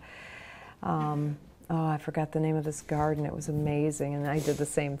me, and I forgot the name of this garden. It was amazing, and I did the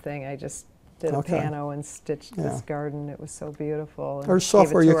same thing. I just did a pano and stitched this garden. It was so beautiful. There's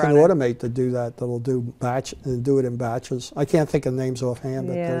software you can automate to do that. That'll do it in batches. I can't think of names offhand,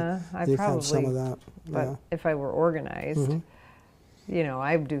 but you can have some of that. But if I were organized,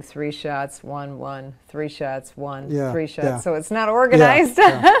 I do 3 shots, 1, 1, 3 shots, 1, 3 shots. Yeah. So it's not organized.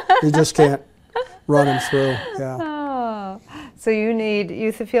 You just can't run them through. Yeah. Oh. So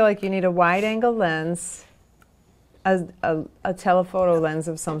you feel like you need a wide-angle lens, a telephoto lens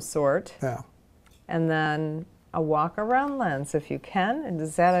of some sort, and then a walk-around lens if you can. And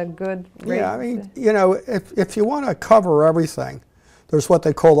is that a good rate? Yeah, I mean, if you want to cover everything, there's what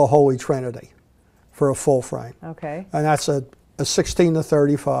they call the Holy Trinity for a full frame. Okay. And that's a 16 to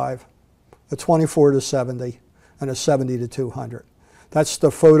 35, a 24 to 70, and a 70 to 200. That's the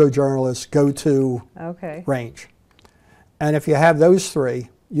photojournalist's go-to range. And if you have those 3,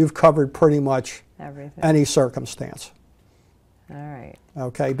 you've covered pretty much everything, any circumstance. All right.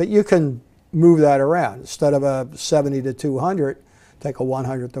 Okay, but you can move that around. Instead of a 70 to 200, take a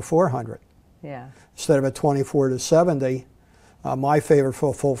 100 to 400. Yeah. Instead of a 24 to 70, my favorite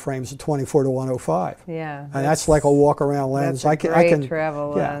for full frame is a 24 to 105. Yeah. And that's like a walk-around lens. That's a great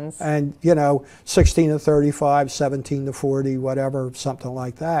travel lens. And 16 to 35, 17 to 40, whatever, something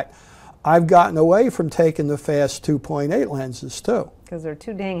like that. I've gotten away from taking the fast 2.8 lenses too. Because they're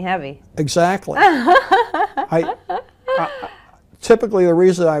too dang heavy. Exactly. Typically, the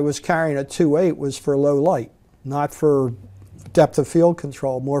reason I was carrying a 2.8 was for low light, not for depth of field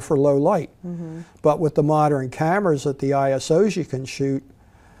control, more for low light. But with the modern cameras at the ISOs you can shoot,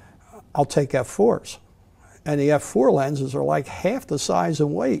 I'll take f4s. And the f4 lenses are like half the size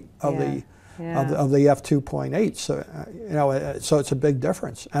and weight of the f2.8. So so it's a big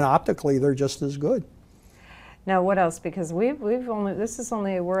difference. And optically, they're just as good. Now, what else? Because we're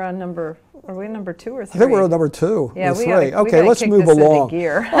on number. Are we number 2 or 3? I think we're on number 2 or 3. Okay, let's move along.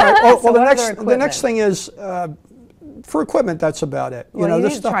 Gear. All right. So the next thing is for equipment. That's about it. Well, you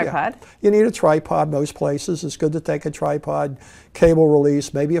need a tripod. You need a tripod most places. It's good to take a tripod, cable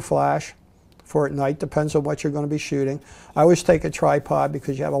release, maybe a flash for at night. Depends on what you're going to be shooting. I always take a tripod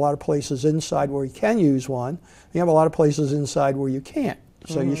because you have a lot of places inside where you can use one. You have a lot of places inside where you can't.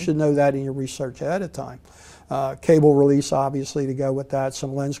 So you should know that in your research ahead of time. Cable release, obviously, to go with that.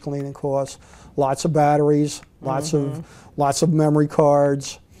 Some lens cleaning costs. Lots of batteries. Lots of memory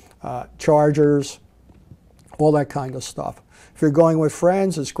cards, chargers, all that kind of stuff. If you're going with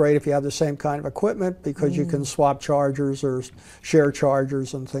friends, it's great if you have the same kind of equipment because you can swap chargers or share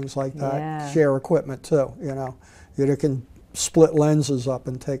chargers and things like that. Yeah. Share equipment too. You can split lenses up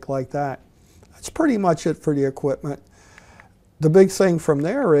and take like that. That's pretty much it for the equipment. the big thing from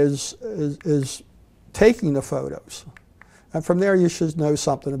there is taking the photos. And from there you should know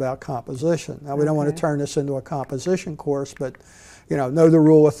something about composition. Now we don't want to turn this into a composition course, but know the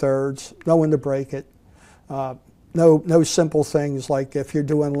rule of thirds, know when to break it. Know simple things like if you're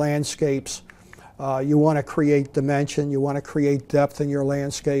doing landscapes, you want to create dimension, you want to create depth in your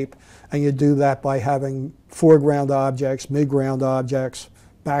landscape, and you do that by having foreground objects, midground objects,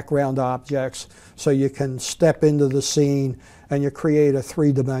 background objects, so you can step into the scene and you create a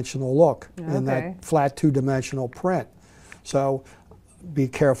three-dimensional look in that flat two-dimensional print. So be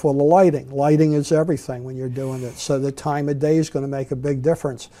careful of the lighting. Lighting is everything when you're doing it. So the time of day is going to make a big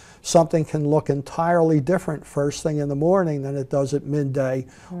difference. Something can look entirely different first thing in the morning than it does at midday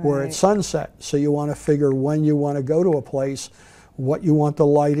or at sunset. So you want to figure when you want to go to a place, what you want the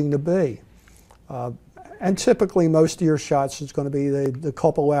lighting to be. And typically most of your shots is going to be the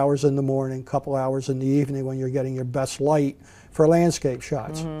couple hours in the morning, couple hours in the evening when you're getting your best light for landscape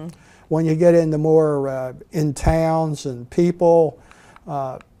shots. When you get into more in towns and people,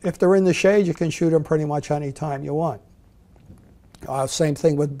 if they're in the shade, you can shoot them pretty much any time you want. Same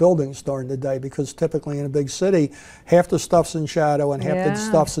thing with buildings during the day, because typically in a big city, half the stuff's in shadow and half the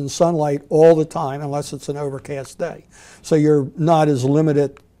stuff's in sunlight all the time, unless it's an overcast day. So you're not as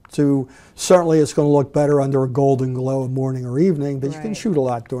limited to, certainly it's going to look better under a golden glow of morning or evening, but you can shoot a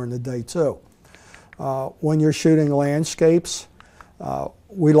lot during the day too. When you're shooting landscapes,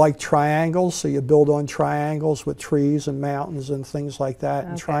 we like triangles, so you build on triangles with trees and mountains and things like that,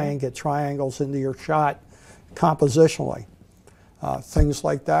 and try and get triangles into your shot compositionally. Things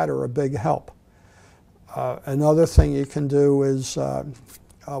like that are a big help. Another thing you can do is,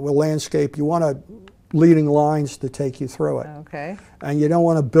 with landscape, you want leading lines to take you through it. And you don't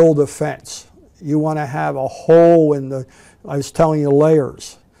want to build a fence. You want to have a hole in the, I was telling you,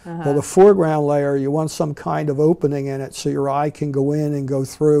 layers. Well, the foreground layer, you want some kind of opening in it so your eye can go in and go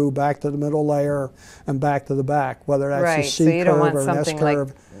through, back to the middle layer and back to the back, whether that's a C curve or an S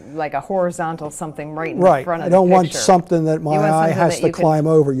curve. Like a horizontal something right in front of the picture. I don't want something that my eye has to climb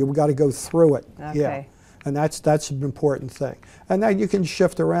over. You've got to go through it. And that's an important thing. And then you can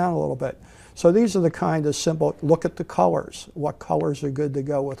shift around a little bit. So these are the kind of simple, look at the colors. What colors are good to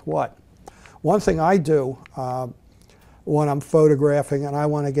go with what? One thing I do when I'm photographing and I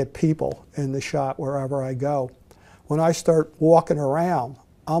want to get people in the shot wherever I go, when I start walking around,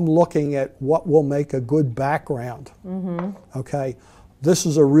 I'm looking at what will make a good background. Okay, this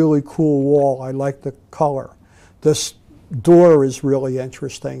is a really cool wall. I like the color. This door is really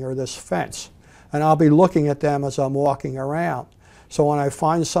interesting, or this fence. And I'll be looking at them as I'm walking around. So when I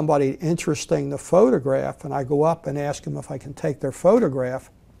find somebody interesting to photograph and I go up and ask them if I can take their photograph,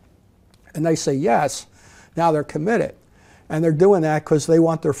 and they say yes, now they're committed. And they're doing that because they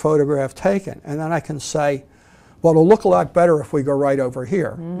want their photograph taken. And then I can say, well, it'll look a lot better if we go right over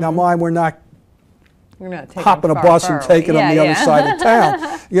here. Now mind, we're not hopping a bus and taking them the other side of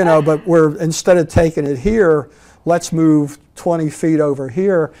town, but we're, instead of taking it here, let's move 20 feet over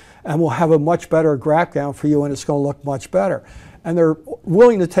here and we'll have a much better background for you and it's going to look much better. And they're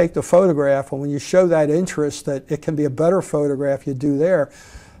willing to take the photograph, and when you show that interest that it can be a better photograph you do there,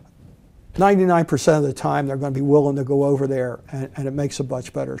 99% of the time they're going to be willing to go over there, and it makes a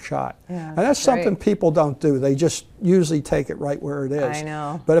much better shot. And that's something people don't do. They just usually take it right where it is. I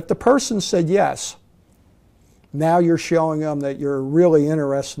know. But if the person said yes, now you're showing them that you're really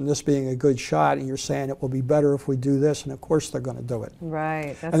interested in this being a good shot, and you're saying it will be better if we do this, and of course they're going to do it.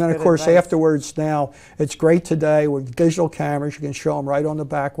 That's and then of course afterwards, now it's great today with digital cameras, you can show them right on the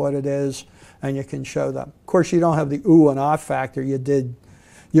back what it is, and you can show them. Of course you don't have the ooh and ah factor you did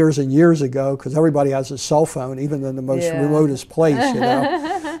years and years ago, because everybody has a cell phone, even in the most remotest place,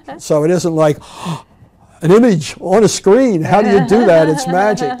 So it isn't like, an image on a screen, how do you do that? It's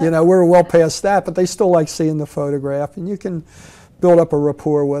magic. We're well past that, but they still like seeing the photograph, and you can build up a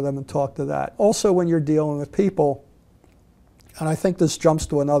rapport with them and talk to that. Also, when you're dealing with people, and I think this jumps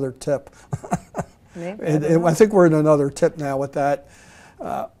to another tip. I think we're in another tip now with that.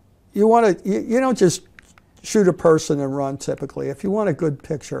 You want to, you don't just shoot a person and run typically. If you want a good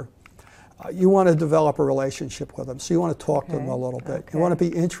picture, you want to develop a relationship with them. So you want to talk to them a little bit. You want to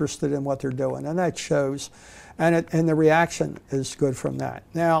be interested in what they're doing, and that shows. And the reaction is good from that.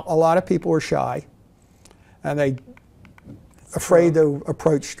 Now, a lot of people are shy, and they're afraid to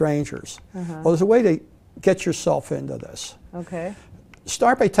approach strangers. Well, there's a way to get yourself into this.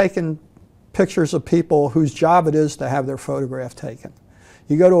 Start by taking pictures of people whose job it is to have their photograph taken.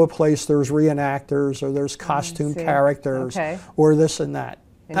 You go to a place, there's reenactors, or there's costume characters, or this and that.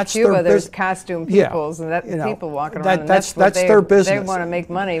 In Cuba, there's costume peoples, and people walking around, and that's their business. They want to make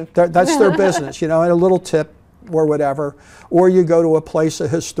money. That's their business. And a little tip, or whatever, or you go to a place, a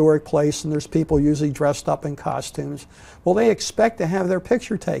historic place, and there's people usually dressed up in costumes. Well, they expect to have their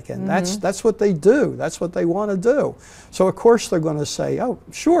picture taken. That's what they do. That's what they want to do. So of course they're going to say, oh,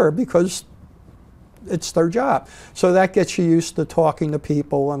 sure, because it's their job. So that gets you used to talking to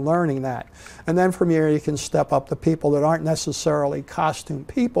people and learning that. And then from here you can step up to people that aren't necessarily costume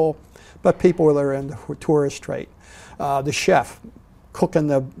people, but people that are in the tourist trade. The chef cooking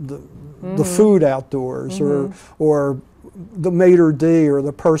the food outdoors, or the maitre d', or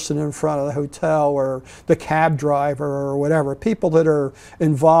the person in front of the hotel, or the cab driver, or whatever. People that are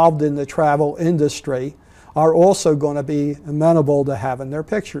involved in the travel industry are also going to be amenable to having their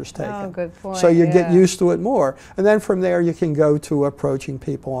pictures taken. Oh, good point. So you get used to it more. And then from there you can go to approaching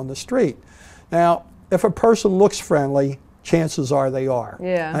people on the street. Now, if a person looks friendly, chances are they are.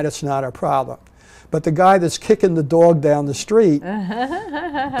 Yeah. And it's not a problem. But the guy that's kicking the dog down the street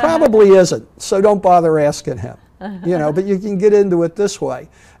probably isn't. So don't bother asking him. You know, but you can get into it this way.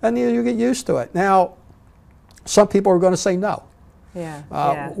 And you get used to it. Now, some people are going to say no.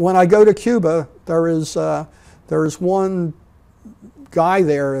 When I go to Cuba, there is one guy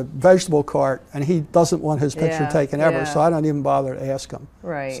there, a vegetable cart, and he doesn't want his picture taken ever, so I don't even bother to ask him.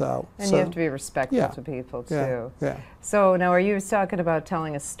 Right. So you have to be respectful to people too. Yeah. So now, are you talking about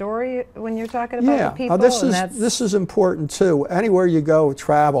telling a story when you're talking about the people? This is important too. Anywhere you go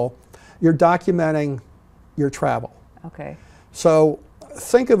travel, you're documenting your travel. Okay. So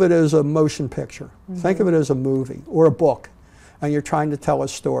think of it as a motion picture. Think of it as a movie or a book, and you're trying to tell a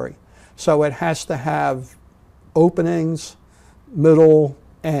story. So it has to have openings, middle,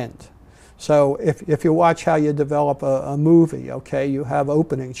 end. So if you watch how you develop a movie, okay, you have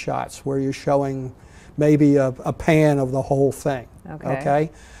opening shots where you're showing maybe a pan of the whole thing. Okay.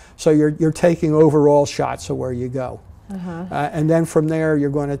 So you're taking overall shots of where you go. And then from there you're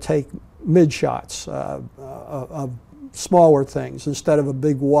going to take mid shots of smaller things. Instead of a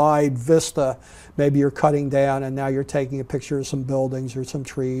big wide vista, maybe you're cutting down and now you're taking a picture of some buildings or some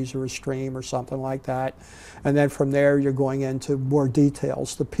trees or a stream or something like that. And then from there you're going into more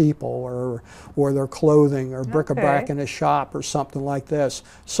details, the people or their clothing or bric-a-brac in a shop or something like this.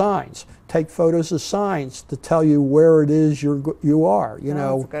 Signs. Take photos of signs to tell you where it is you are. You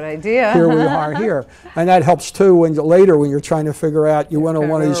know, that's a good idea. Here we are here. And that helps too when later when you're trying to figure out, you went on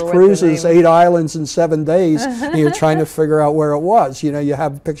one of these cruises, 8 islands in 7 days, and you're trying to figure out where it was. You know, you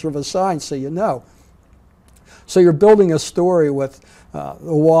have a picture of a sign so you know. So you're building a story with the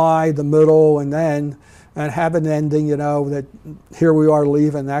why, the middle, and then, and have an ending, you know, that here we are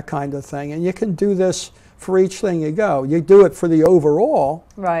leaving, that kind of thing. And you can do this for each thing you go. You do it for the overall,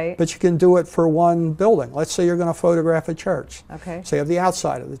 but you can do it for one building. Let's say you're going to photograph a church. So you have the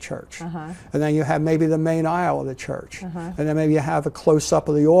outside of the church. And then you have maybe the main aisle of the church. And then maybe you have a close-up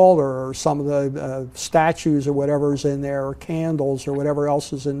of the altar or some of the statues or whatever's in there, or candles or whatever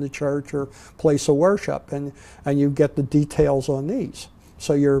else is in the church or place of worship. And you get the details on these.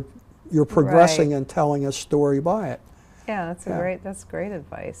 So you're progressing and telling a story by it. Yeah, that's great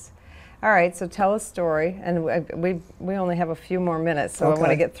advice. All right, so tell a story, and we only have a few more minutes, so I want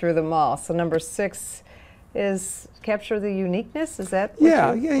to get through them all. So number 6 is capture the uniqueness. Is that what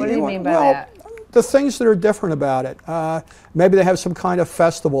what do you mean by that? The things that are different about it. Maybe they have some kind of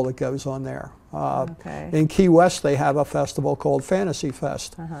festival that goes on there. In Key West, they have a festival called Fantasy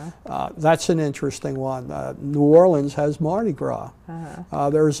Fest. That's an interesting one. New Orleans has Mardi Gras.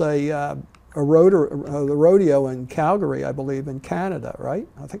 There's the rodeo in Calgary, I believe, in Canada, right?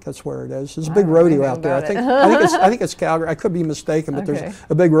 I think that's where it is. There's a big rodeo out there. I think it's Calgary. I could be mistaken, but there's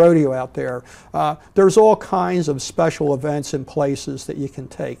a big rodeo out there. There's all kinds of special events and places that you can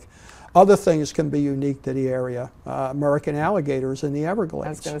take. Other things can be unique to the area. American alligators in the Everglades. I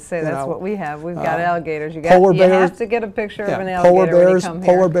was going to say, that's what we have. We've got alligators. You have to get a picture of an alligator when you come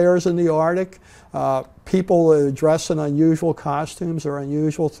here. Polar bears in the Arctic. People dress in unusual costumes or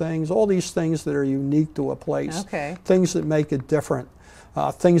unusual things. All these things that are unique to a place. Things that make it different.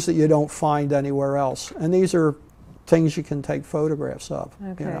 Things that you don't find anywhere else. And these are things you can take photographs of.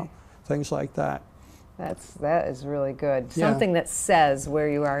 You know, things like that. That is really good. Something that says where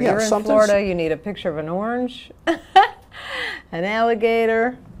you are. You're in Florida, you need a picture of an orange, an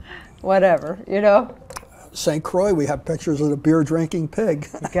alligator, whatever, you know. St. Croix, we have pictures of the beer-drinking pig.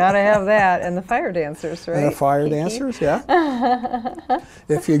 You gotta have that, and the fire dancers, right? And the fire dancers,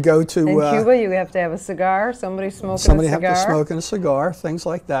 If you go to in Cuba, you have to have a cigar. Somebody smoking a cigar. Somebody have to smoke a cigar. Things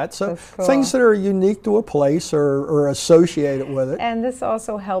like that. So things that are unique to a place or associated with it. And this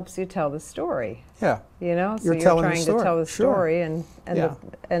also helps you tell the story. You know, so you're trying to tell the story, and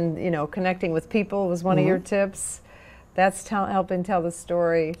you know, connecting with people was one of your tips. That's helping tell the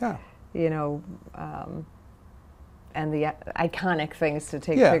story. You know. the iconic things to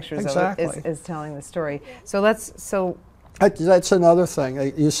take Yeah, pictures exactly. of is telling the story. So That's another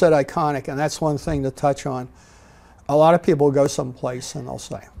thing. You said iconic, and that's one thing to touch on. A lot of people go someplace and they'll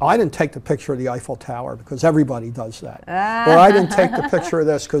say, oh, I didn't take the picture of the Eiffel Tower because everybody does that. Or I didn't take the picture of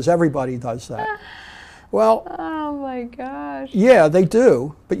this because everybody does that. Well, oh my gosh. Yeah, they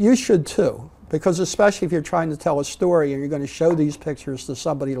do, but you should too. Because especially if you're trying to tell a story and you're going to show these pictures to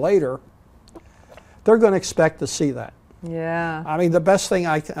somebody later, they're going to expect to see that. Yeah. I mean, the best thing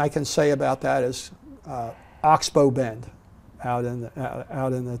I can say about that is Oxbow Bend. Out in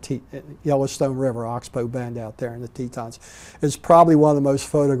the Yellowstone River, Oxbow Bend out there in the Tetons. It's probably one of the most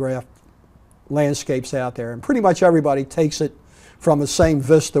photographed landscapes out there, and pretty much everybody takes it from the same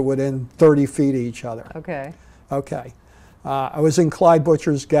vista within 30 feet of each other. Okay. Okay. I was in Clyde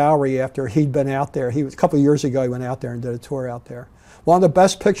Butcher's gallery after he'd been out there. A couple of years ago he went out there and did a tour out there. One of the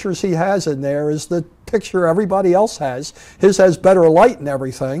best pictures he has in there is the picture everybody else has. His has better light and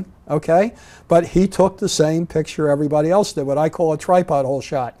everything, okay? But he took the same picture everybody else did, what I call a tripod hole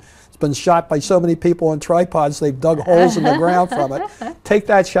shot. It's been shot by so many people in tripods, they've dug holes in the ground from it. Take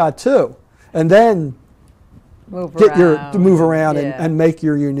that shot too. And then move around and make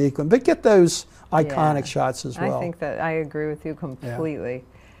your unique one. But get those iconic shots as well. I think that I agree with you completely. Yeah.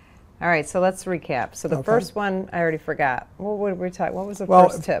 All right, so let's recap. So the first one, I already forgot. What were we talking? What was the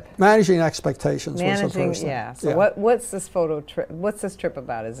first tip? Managing expectations was the first thing. Yeah. So what's this photo trip? What's this trip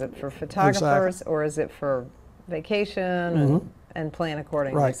about? Is it for photographers or is it for vacation and plan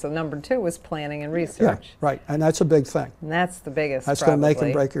accordingly? Right. So number 2 was planning and research. Yeah, right, and that's a big thing. And that's the biggest. That's going to make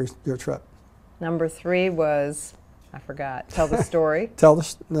and break your trip. Number 3 was, I forgot. Tell the story.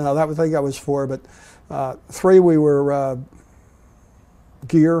 No, I think that was 4, but 3 we were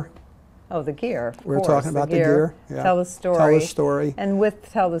gear. Oh, the gear. We were talking about the gear. Yeah. Tell the story. Tell the story. And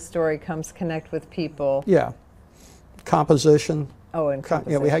with tell the story comes connect with people. Yeah. Composition. Oh, and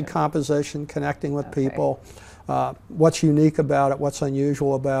composition. Yeah, we had composition, connecting with people. What's unique about it, what's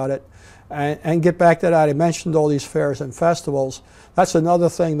unusual about it. And get back to that, I mentioned all these fairs and festivals. That's another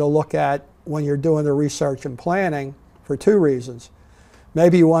thing to look at when you're doing the research and planning for 2 reasons.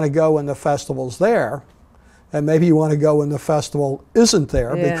 Maybe you want to go when the festival's there, and maybe you want to go when the festival isn't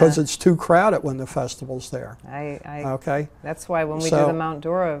there because it's too crowded when the festival's there. Okay. That's why when we do the Mount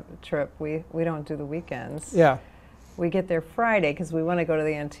Dora trip, we don't do the weekends. Yeah. We get there Friday because we want to go to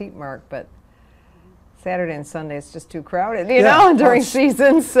the antique market, but Saturday and Sunday is just too crowded, you know, during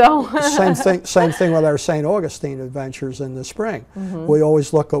season. So same thing with our St. Augustine adventures in the spring. We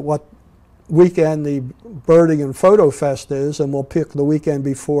always look at what weekend the birding and photo fest is, and we'll pick the weekend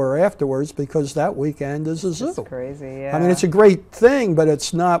before or afterwards because that weekend is a zoo. It's crazy, yeah. I mean, it's a great thing, but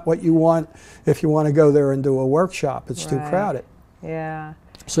it's not what you want if you want to go there and do a workshop. It's too crowded. Yeah.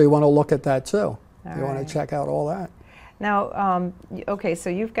 So you want to look at that too. You want to check out all that. Now, okay, so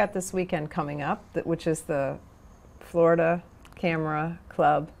you've got this weekend coming up, which is the Florida Camera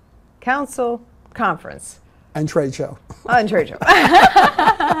Club Council Conference. And trade show. And trade show.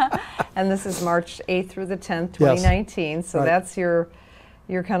 And this is March 8th through the 10th, 2019. Yes. So that's you're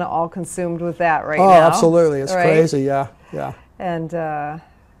kind of all consumed with that now. Oh, absolutely. It's crazy, yeah. And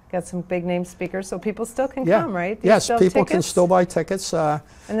got some big name speakers, so people still can come, right? Yes, people can still buy tickets. And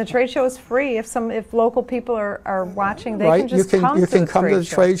the trade show is free. If local people are watching, they can just come to the trade show. You can come to the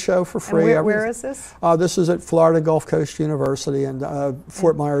trade show for free. And where is this? This is at Florida Gulf Coast University and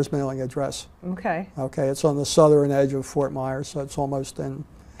Fort Myers mailing address. Okay. Okay, it's on the southern edge of Fort Myers, so it's almost in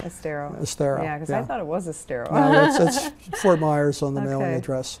Estero. Yeah, because I thought it was Estero. No, it's Fort Myers on the mailing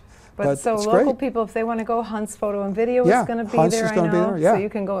address. But so local people, if they want to go, Hunt's Photo and Video is going to be there, I know. So you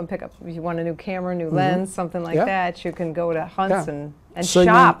can go and pick up, if you want a new camera, new lens, something like that, you can go to Hunt's and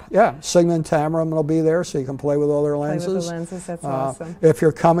shop. Yeah, Sigma and Tamron will be there, so you can play with all their lenses. Play with the lenses, that's awesome. If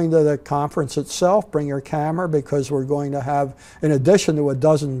you're coming to the conference itself, bring your camera because we're going to have, in addition to a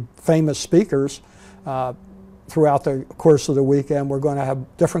dozen famous speakers, throughout the course of the weekend, we're going to have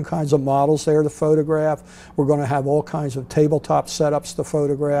different kinds of models there to photograph. We're going to have all kinds of tabletop setups to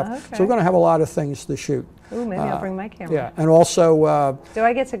photograph. Okay. So we're going to have a lot of things to shoot. Ooh, maybe I'll bring my camera. Yeah, and also... do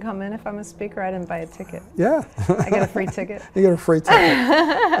I get to come in if I'm a speaker? I didn't buy a ticket. Yeah. I get a free ticket? You get a free ticket.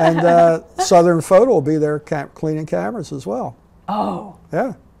 And Southern Photo will be there cleaning cameras as well. Oh.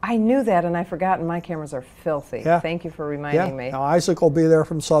 Yeah. I knew that, and I forgot, and my cameras are filthy. Yeah. Thank you for reminding me. Now, Isaac will be there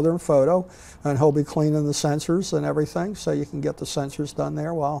from Southern Photo, and he'll be cleaning the sensors and everything, so you can get the sensors done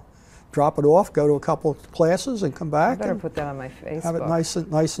there while drop it off, go to a couple of classes, and come back. I better put that on my Facebook. Have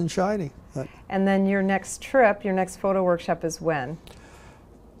it nice and shiny. And then your next trip, your next photo workshop is when?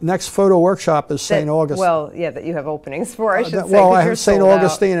 next photo workshop is St. Augustine. Well, yeah, that you have openings for, I should say. Well, I have St.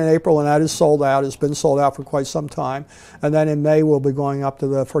 Augustine in April, and that is sold out. It's been sold out for quite some time. And then in May, we'll be going up to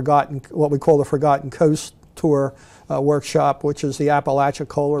the what we call the Forgotten Coast Tour workshop, which is the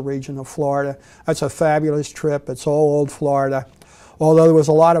Apalachicola region of Florida. That's a fabulous trip. It's all old Florida. Although there was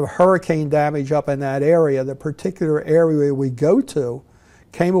a lot of hurricane damage up in that area, the particular area we go to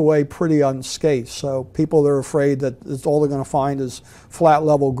came away pretty unscathed. So people that are afraid that all they're going to find is flat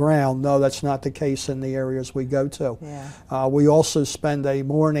level ground, no, that's not the case in the areas we go to. Yeah. We also spend a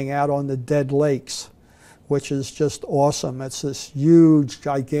morning out on the Dead Lakes, which is just awesome. It's this huge,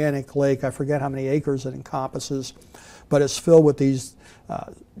 gigantic lake. I forget how many acres it encompasses, but it's filled with these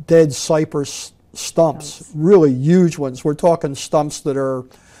dead cypress stumps, really huge ones. We're talking stumps that are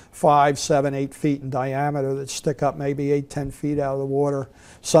 5, 7, 8 feet in diameter that stick up maybe 8, 10 feet out of the water.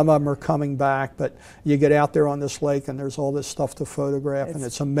 Some of them are coming back, but you get out there on this lake and there's all this stuff to photograph, and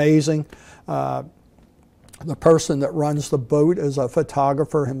it's amazing. The person that runs the boat is a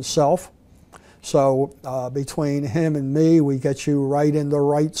photographer himself. So between him and me, we get you right in the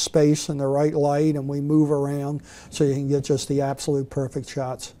right space and the right light, and we move around so you can get just the absolute perfect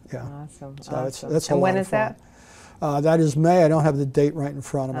shots. Yeah. Awesome. So awesome. That's a and lot when of is fun. that? That is May. I don't have the date right in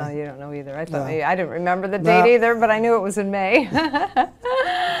front of me. Oh, you don't know either. I thought maybe, I didn't remember the date either, but I knew it was in May.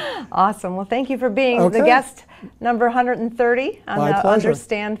 Awesome. Well, thank you for being the guest number 130 on the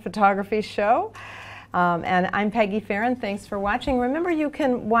Understand Photography show. And I'm Peggy Farron. Thanks for watching. Remember, you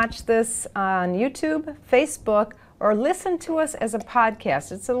can watch this on YouTube, Facebook, or listen to us as a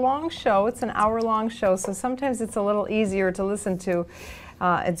podcast. It's a long show. It's an hour-long show, so sometimes it's a little easier to listen to.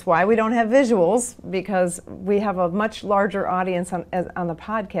 It's why we don't have visuals, because we have a much larger audience on the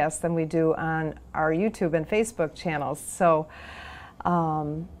podcast than we do on our YouTube and Facebook channels. So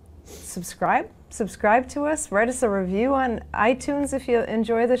subscribe to us, write us a review on iTunes if you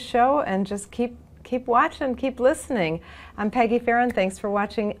enjoy the show, and just keep watching, keep listening. I'm Peggy Farron. Thanks for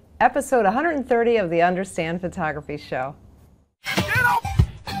watching episode 130 of the Understand Photography Show.